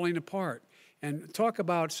all falling apart. And talk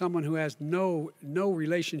about someone who has no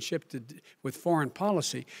relationship with foreign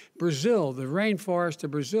policy. Brazil, the rainforests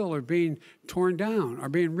of Brazil are being torn down, are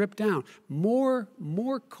being ripped down. More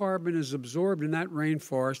carbon is absorbed in that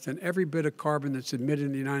rainforest than every bit of carbon that's emitted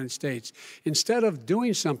in the United States. Instead of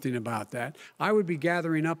doing something about that, I would be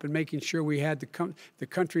gathering up and making sure we had the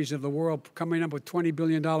countries of the world coming up with $20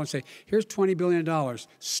 billion and say, here's $20 billion.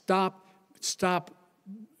 Stop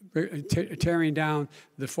tearing down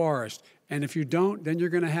the forest. And if you don't, then you're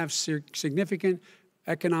going to have significant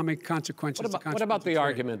economic consequences. What about the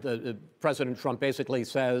argument that President Trump basically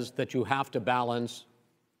says that you have to balance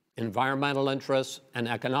environmental interests and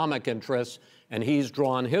economic interests, and he's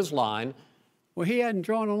drawn his line? Well, he hadn't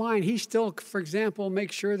drawn a line. He still, for example,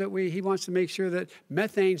 makes sure that he wants to make sure that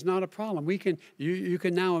methane's not a problem. You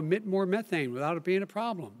can now emit more methane without it being a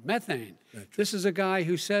problem. Methane. This is a guy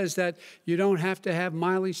who says that you don't have to have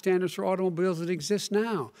mileage standards for automobiles that exist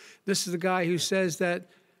now. This is a guy who says that,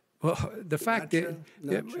 well, the fact that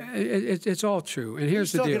it's all true. And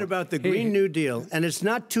here's the deal. He's talking about the Green New Deal, and it's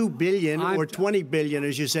not $2 billion or $20 billion,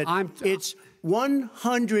 as you said. It's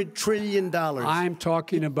 $100 trillion. I'm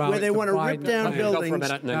talking about where they want to rip down buildings for a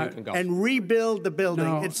minute, and then you can go. and rebuild the building.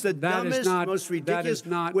 No, it's the that is dumbest, not- most that ridiculous. is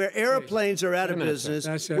not where the airplanes are out of minute, sir.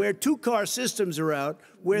 business, That's where two-car systems are out,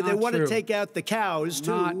 where they Not want to true. take out the cows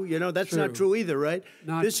too. Not That's true. not true either, right?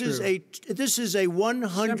 Not this true. is a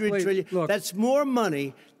 $100 Simply, trillion. look, That's more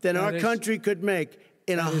money than our is- country could make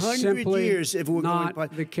in that is 100 simply years if we're not going.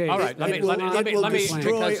 the case. All right, let me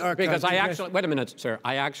destroy our because I country. actually wait a minute, sir.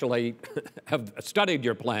 I actually have studied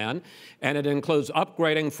your plan, and it includes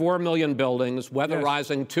upgrading 4 million buildings,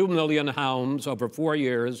 weatherizing 2 million homes over 4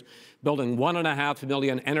 years, building 1.5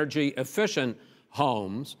 million energy-efficient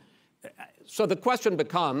homes. So the question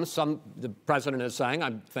becomes: the president is saying,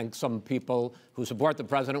 I think some people who support the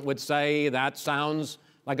president would say that sounds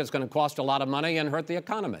like it's going to cost a lot of money and hurt the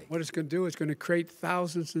economy. What it's going to do is going to create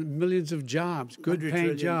thousands and millions of jobs,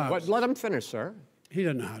 good-paying jobs. Let him finish, sir. He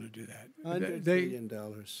doesn't know how to do that. $100 billion.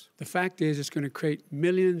 The fact is, it's going to create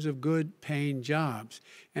millions of good-paying jobs,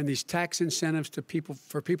 and these tax incentives to people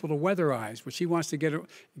for people to weatherize, which he wants to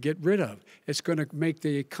get rid of. It's going to make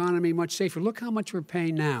the economy much safer. Look how much we're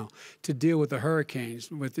paying now to deal with the hurricanes.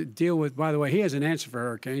 By the way, he has an answer for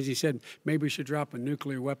hurricanes. He said maybe we should drop a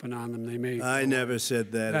nuclear weapon on them. They may. I never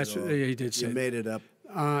said that. That's at all. he did say. You made it up.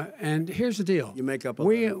 And here's the deal. You make up a lot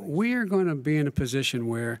of things. We are going to be in a position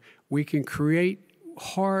where we can create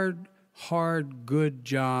hard, good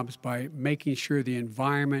jobs by making sure the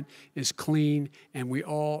environment is clean and we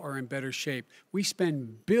all are in better shape. We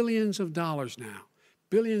spend billions of dollars now,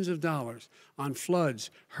 billions of dollars on floods,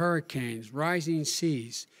 hurricanes, rising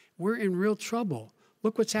seas. We're in real trouble.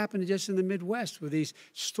 Look what's happened just in the Midwest with these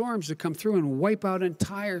storms that come through and wipe out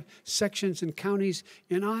entire sections and counties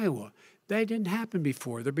in Iowa. They didn't happen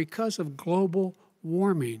before. They're because of global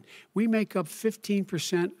warming. We make up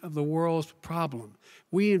 15% of the world's problem.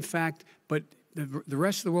 We, in fact, but the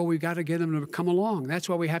rest of the world, we've got to get them to come along. That's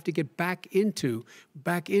why we have to get back into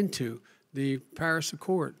the Paris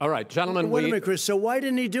Accord. All right, gentlemen. Wait a minute, Chris. So why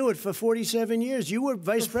didn't he do it for 47 years? You were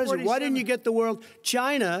vice president. Why didn't you get the world?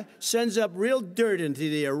 China sends up real dirt into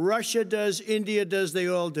the air. Russia does. India does. They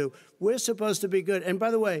all do. We're supposed to be good. And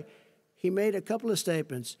by the way, he made a couple of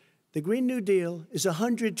statements. The Green New Deal is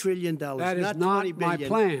 $100 trillion, that is not not $20 my billion.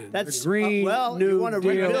 plan. That's the Green New you want to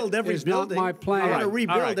Deal rebuild every is building. not my plan. You want to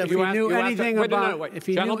rebuild every. If he knew anything about, if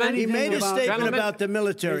he knew anything He made a about, statement about the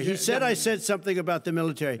military. He said I said something about the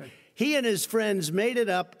military. He and his friends made it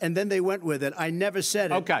up, and then they went with it. I never said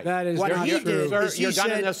it. Okay. That is what not he true. did is he You're done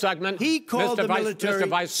said in this segment. he called Mr. the military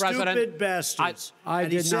Vice President, stupid bastards. I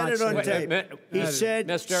and he did said not it on say tape. that. He said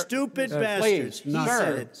Mr. stupid Please, bastards. He not said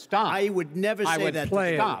sir, it. stop. I would never I say would that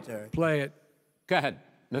play to it. the military. Play it. Go ahead.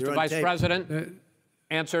 You're Mr. on Vice tape. President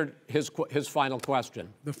answered his final question.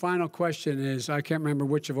 The final question is, I can't remember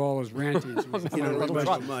which of all his rantings. I'm having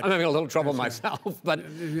a little trouble myself, but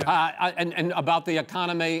and about the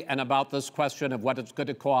economy and about this question of what it's going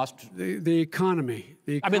to cost. The economy.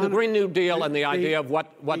 I mean, the Green New Deal and the idea of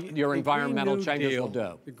what your environmental changes will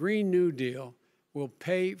do. The Green New Deal will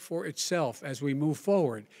pay for itself as we move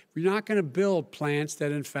forward. We're not going to build plants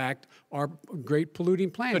that, in fact, are great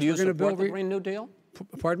polluting plants. So do you We're going to support build the Green New Deal?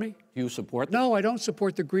 Pardon me? Do you support that? No, I don't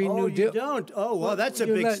support the Green New Oh, Deal. you don't? Oh, well, that's a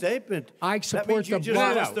big statement. I That support means you the just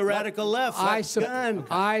Biden. lost the radical left. I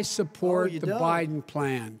Oh, support you the don't. Biden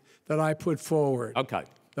plan that I put forward. Okay.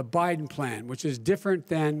 The Biden plan, which is different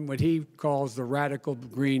than what he calls the radical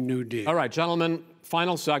Green New Deal. All right, gentlemen,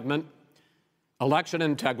 final segment, election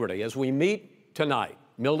integrity. As we meet tonight,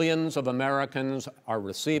 millions of Americans are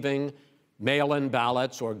receiving mail-in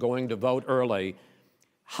ballots or going to vote early.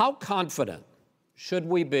 How confident should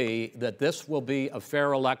we be that this will be a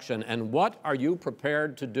fair election, and what are you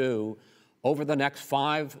prepared to do over the next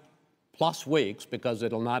 5+ weeks, because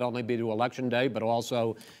it'll not only be to Election Day, but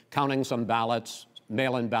also counting some ballots,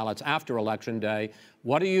 mail-in ballots after Election Day.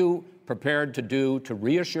 What are you prepared to do to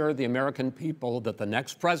reassure the American people that the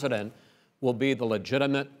next president will be the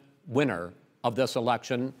legitimate winner of this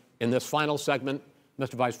election? In this final segment,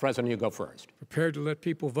 Mr. Vice President, you go first. Prepared to let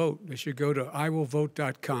people vote. They should go to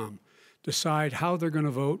iwillvote.com. Decide how they're going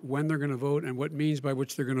to vote, when they're going to vote, and what means by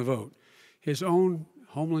which they're going to vote. His own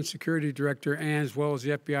Homeland Security Director, and as well as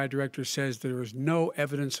the FBI Director, says there is no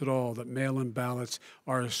evidence at all that mail-in ballots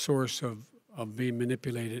are a source of being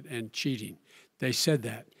manipulated and cheating. They said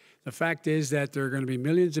that. The fact is that there are going to be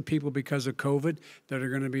millions of people because of COVID that are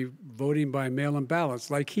going to be voting by mail-in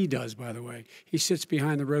ballots, like he does, by the way. He sits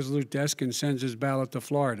behind the Resolute desk and sends his ballot to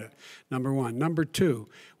Florida, number one. Number two,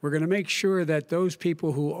 we're going to make sure that those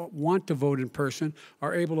people who want to vote in person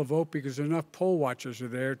are able to vote because enough poll watchers are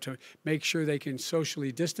there to make sure they can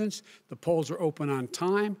socially distance. The polls are open on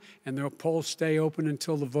time, and the polls stay open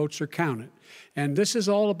until the votes are counted. And this is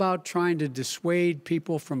all about trying to dissuade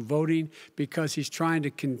people from voting because he's trying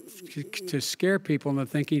to scare people into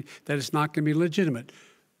thinking that it's not going to be legitimate.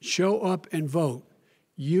 Show up and vote.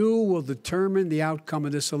 You will determine the outcome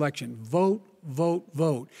of this election. Vote, vote,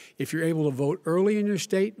 vote. If you're able to vote early in your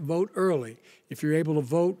state, vote early. If you're able to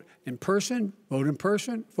vote in person, vote in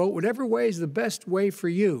person. Vote whatever way is the best way for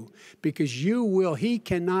you, because he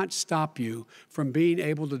cannot stop you from being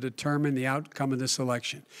able to determine the outcome of this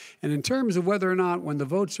election. And in terms of whether or not when the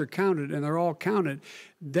votes are counted, and they're all counted,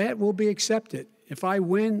 that will be accepted. If I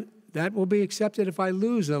win, that will be accepted. If I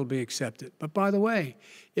lose, that'll be accepted. But by the way,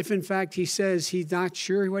 if in fact he says he's not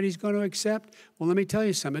sure what he's going to accept, well, let me tell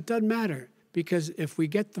you something. It doesn't matter, because if we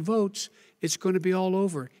get the votes, it's going to be all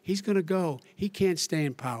over. He's going to go. He can't stay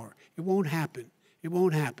in power. It won't happen. It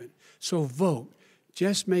won't happen. So vote.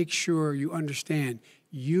 Just make sure you understand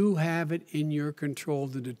you have it in your control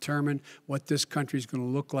to determine what this country is going to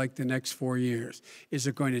look like the next 4 years. Is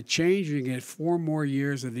it going to change, or are you going to get 4 more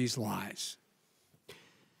years of these lies?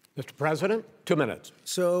 Mr. President, 2 minutes.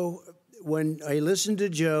 So when I listened to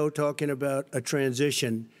Joe talking about a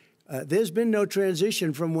transition, there's been no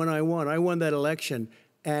transition from when I won. I won that election.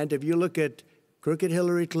 And if you look at crooked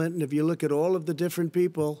Hillary Clinton, if you look at all of the different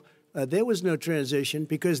people, there was no transition,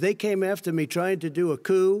 because they came after me trying to do a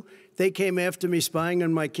coup. They came after me spying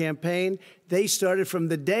on my campaign. They started from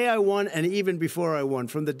the day I won, and even before I won,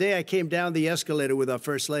 from the day I came down the escalator with our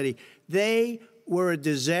First Lady. They were a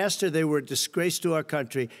disaster. They were a disgrace to our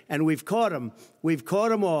country. And we've caught them. We've caught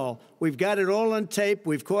them all. We've got it all on tape.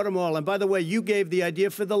 We've caught them all. And by the way, you gave the idea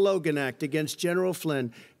for the Logan Act against General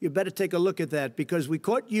Flynn. You better take a look at that, because we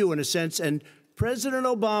caught you in a sense. And President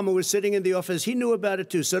Obama was sitting in the office. He knew about it,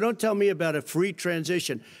 too. So don't tell me about a free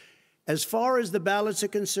transition. As far as the ballots are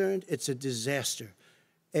concerned, it's a disaster.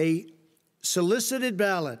 A solicited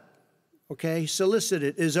ballot, okay,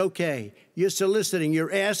 solicited is okay. You're soliciting,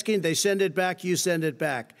 you're asking, they send it back, you send it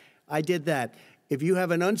back. I did that. If you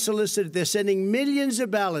have an unsolicited, they're sending millions of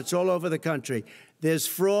ballots all over the country. There's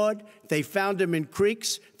fraud. They found them in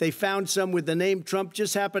creeks. They found some with the name Trump,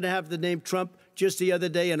 just happened to have the name Trump just the other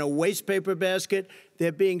day in a waste paper basket.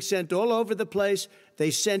 They're being sent all over the place.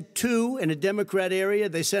 They sent 2 in a Democrat area.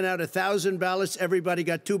 They sent out 1,000 ballots. Everybody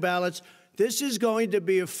got 2 ballots. This is going to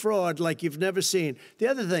be a fraud like you've never seen. The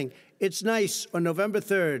other thing, it's nice on November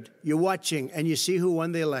 3rd, you're watching and you see who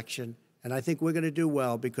won the election. And I think we're going to do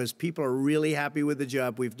well, because people are really happy with the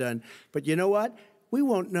job we've done. But you know what? We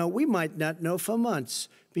won't know. We might not know for months,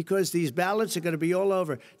 because these ballots are going to be all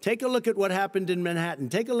over. Take a look at what happened in Manhattan.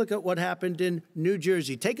 Take a look at what happened in New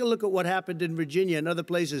Jersey. Take a look at what happened in Virginia and other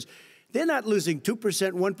places. They're not losing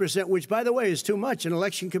 2%, 1%, which, by the way, is too much. An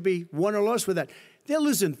election could be won or lost with that. They're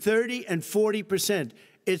losing 30 and 40%.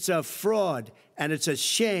 It's a fraud, and it's a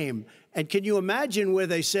shame. And can you imagine where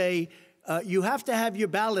they say you have to have your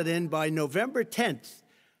ballot in by November 10th?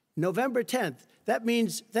 November 10th. That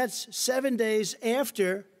means that's 7 days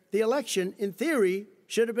after the election, in theory,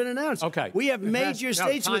 should have been announced. Okay. We have major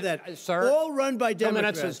states with that. Sir, all run by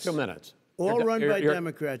Democrats. 2 minutes is 2 minutes. All run by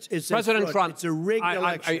Democrats. It's President Trump, it's a rigged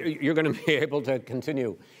election. You're going to be able to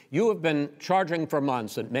continue. You have been charging for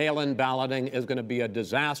months that mail-in balloting is going to be a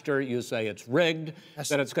disaster. You say it's rigged,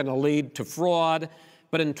 that it's going to lead to fraud.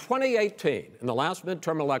 But in 2018, in the last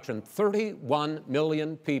midterm election, 31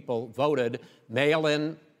 million people voted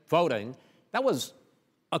mail-in voting. That was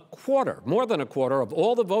a quarter, more than a quarter, of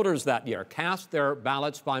all the voters that year cast their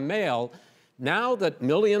ballots by mail. Now that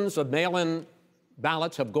millions of mail-in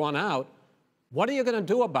ballots have gone out, what are you going to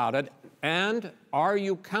do about it? And are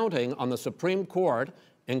you counting on the Supreme Court,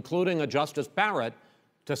 including a Justice Barrett,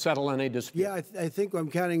 to settle any dispute? Yeah, I think I'm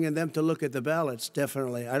counting on them to look at the ballots,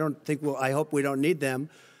 definitely. I hope we don't need them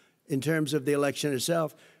in terms of the election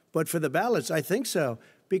itself. But for the ballots, I think so.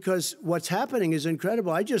 Because what's happening is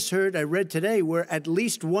incredible. I read today, where at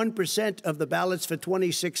least 1% of the ballots for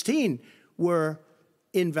 2016 were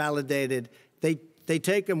invalidated. They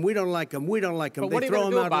take them, we don't like them, we don't like them. But what are you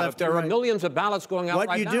going to do about it if there are millions of ballots going out right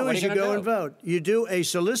now? What you do is you go and vote. You do a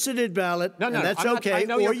solicited ballot, and that's okay,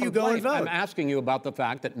 or you go and vote. I'm asking you about the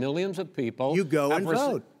fact that millions of people... You go and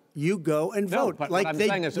vote. You go and vote. But like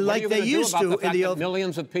they used to in the old...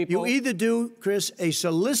 Millions of people... You either do, Chris, a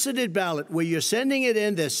solicited ballot where you're sending it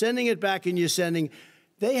in, they're sending it back, and you're sending...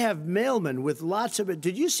 They have mailmen with lots of it.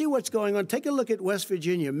 Did you see what's going on? Take a look at West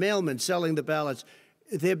Virginia, mailmen selling the ballots.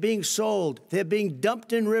 They're being sold. They're being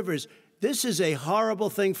dumped in rivers. This is a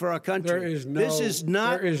horrible thing for our country. This is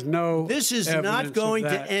not going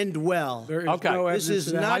to end well. There is no evidence this is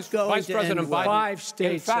of that. not going to end well. 5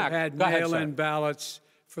 states have had mail-in ballots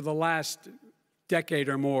for the last decade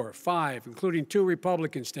or more. 5, including 2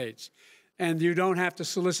 Republican states. And you don't have to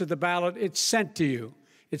solicit the ballot. It's sent to you.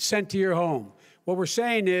 It's sent to your home. What we're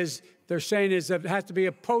saying is, they're saying is that it has to be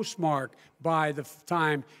a postmark by the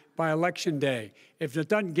time, by Election Day. If it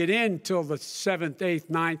doesn't get in till the 7th, 8th,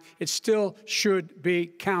 9th, it still should be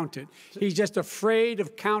counted. He's just afraid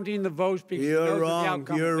of counting the votes because he knows the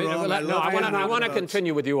outcome. You're wrong. I want to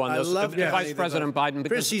continue with you on this, Vice President Biden.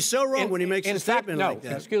 Chris, he's so wrong when he makes a statement like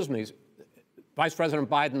that. Excuse me. Vice President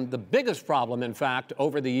Biden, the biggest problem, in fact,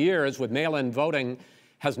 over the years with mail-in voting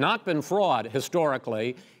has not been fraud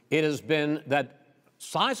historically. It has been that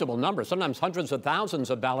sizable numbers, sometimes hundreds of thousands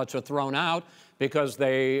of ballots are thrown out because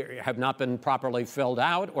they have not been properly filled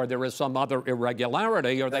out, or there is some other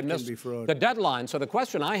irregularity, or they missed the deadline. So the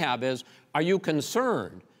question I have is, are you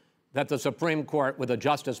concerned that the Supreme Court, with a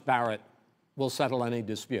Justice Barrett, will settle any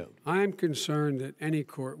dispute? I'm concerned that any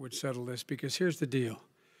court would settle this, because here's the deal.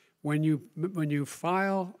 When you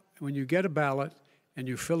get a ballot and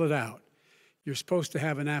you fill it out, you're supposed to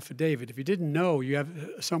have an affidavit. If you didn't know, you have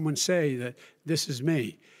someone say that this is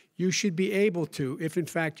me. You should be able to, if in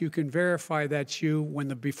fact you can verify that's you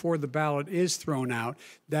before the ballot is thrown out,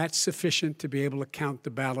 that's sufficient to be able to count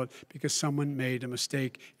the ballot because someone made a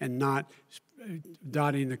mistake and not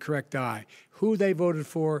dotting the correct I. Who they voted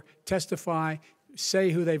for, testify,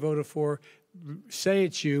 say who they voted for, say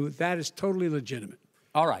it's you. That is totally legitimate.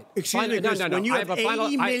 All right. Excuse me, Chris, when you have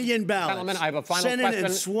 80 million ballots I have a final sent in question.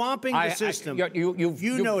 and swamping the system,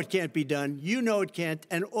 you know it can't be done. You know it can't.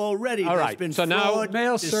 And already there's been fraud. Now,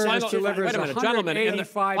 mail service delivers wait a minute, gentlemen. The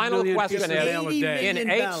final question is,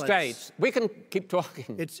 in 8 states, we can keep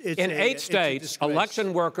talking. In 8 states,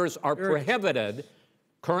 election workers are prohibited,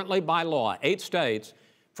 currently by law, 8 states,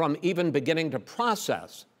 from even beginning to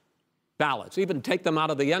process ballots, even take them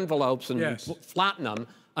out of the envelopes and flatten them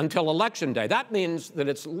until Election Day. That means that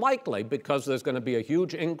it's likely, because there's going to be a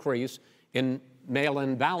huge increase in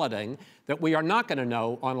mail-in balloting, that we are not going to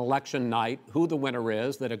know on election night who the winner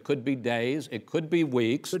is, that it could be days, it could be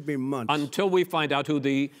weeks. Could be months. Until we find out who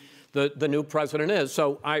the new president is.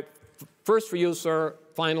 So first for you, sir,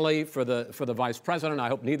 finally for the Vice President, I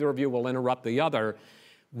hope neither of you will interrupt the other.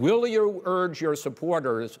 Will you urge your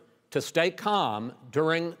supporters to stay calm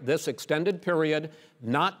during this extended period,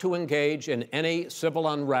 not to engage in any civil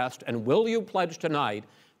unrest? And will you pledge tonight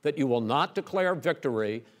that you will not declare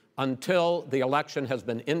victory until the election has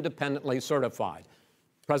been independently certified?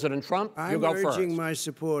 President Trump, you go first. I'm urging my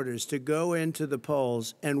supporters to go into the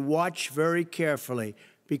polls and watch very carefully,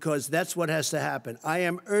 because that's what has to happen. I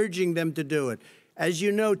am urging them to do it. As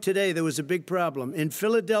you know, today there was a big problem. In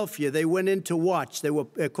Philadelphia, they went in to watch.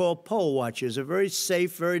 They're called poll watchers, a very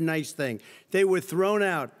safe, very nice thing. They were thrown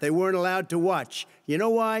out. They weren't allowed to watch. You know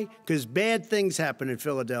why? Because bad things happen in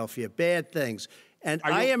Philadelphia, bad things. And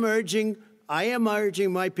I am urging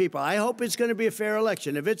my people. I hope it's going to be a fair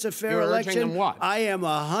election. If it's a fair election, I am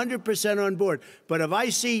 100% on board. But if I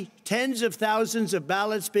see tens of thousands of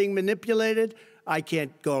ballots being manipulated, I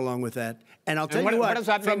can't go along with that. And I'll tell you what, does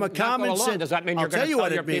that mean, from a common sense, does that mean you're going to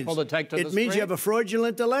tell your people to take to the street? It means you have a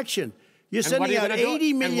fraudulent election. You're sending out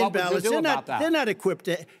 80 million ballots. They're not equipped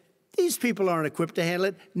to. These people aren't equipped to handle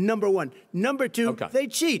it. Number one. Number two, they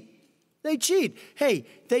cheat. They cheat. Hey,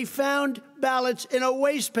 they found ballots in a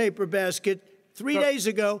waste paper basket 3 days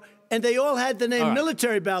ago, and they all had the name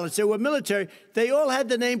military ballots. They were military. They all had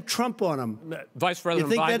the name Trump on them. Vice President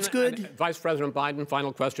you think Biden, that's good? Vice President Biden,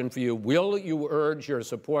 final question for you. Will you urge your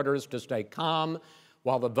supporters to stay calm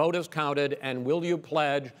while the vote is counted, and will you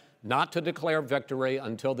pledge not to declare victory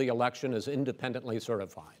until the election is independently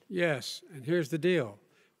certified? Yes, and here's the deal.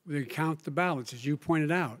 We count the ballots, as you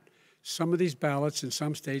pointed out. Some of these ballots in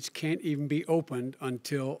some states can't even be opened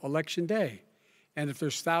until Election Day. And if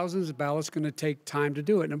there's thousands of ballots, it's going to take time to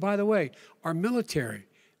do it. And by the way, our military,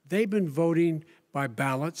 they've been voting by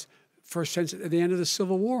ballots since the end of the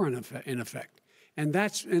Civil War, in effect. And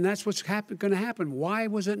that's what's going to happen. Why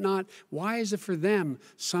was it not? Why is it for them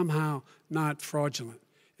somehow not fraudulent?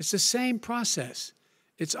 It's the same process.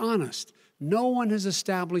 It's honest. No one has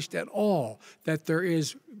established at all that there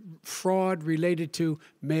is fraud related to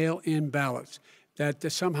mail-in ballots,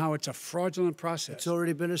 that somehow it's a fraudulent process. It's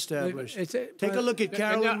already been established. Take a look at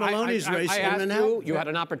Carolyn Maloney's race. You had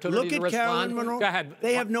an opportunity to respond. Look at Carolyn Maloney. Go ahead.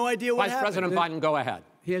 They have no idea what happened. Vice President Biden, go ahead.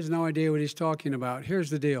 He has no idea what he's talking about. Here's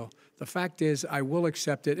the deal. The fact is, I will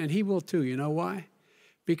accept it, and he will too. You know why?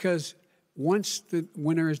 Because once the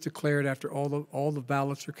winner is declared, after all the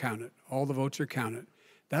ballots are counted, all the votes are counted,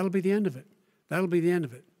 that'll be the end of it. That'll be the end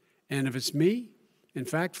of it. And if it's me, in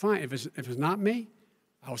fact, fine. If it's not me,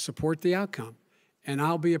 I'll support the outcome. And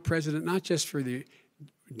I'll be a president not just for the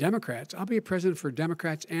Democrats. I'll be a president for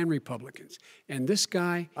Democrats and Republicans. And this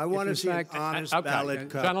guy, I want to see an honest ballot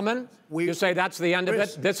count. Gentlemen, you say that's the end of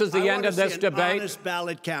it? This is the end of this debate? Honest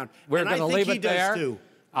ballot count. We're going to leave it there.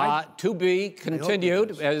 To be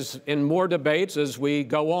continued as in more debates as we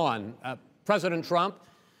go on. President Trump,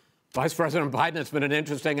 Vice President Biden, it's been an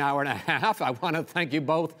interesting hour and a half. I want to thank you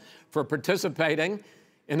both for participating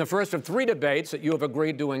in the first of 3 debates that you have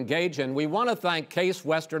agreed to engage in. We want to thank Case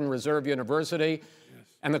Western Reserve University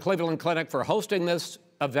and the Cleveland Clinic for hosting this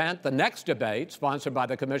event. The next debate, sponsored by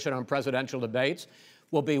the Commission on Presidential Debates,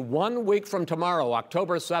 will be 1 week from tomorrow,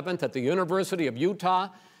 October 7th, at the University of Utah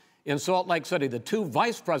in Salt Lake City. The 2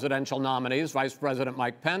 vice presidential nominees, Vice President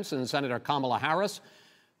Mike Pence and Senator Kamala Harris,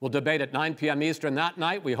 will debate at 9 p.m. Eastern that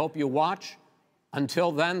night. We hope you watch.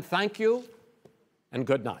 Until then, thank you and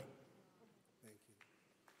good night.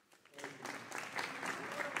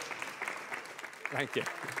 Thank you.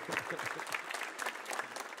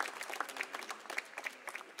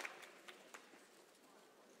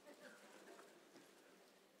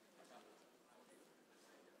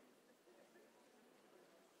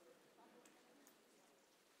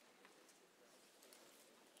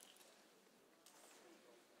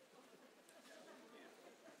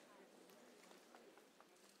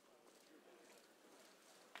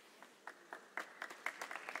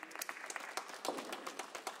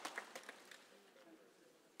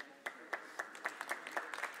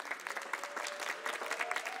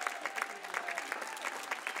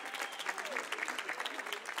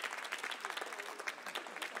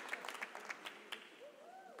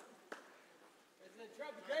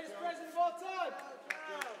 Trump, the greatest president of all time.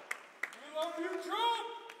 We love you, Trump.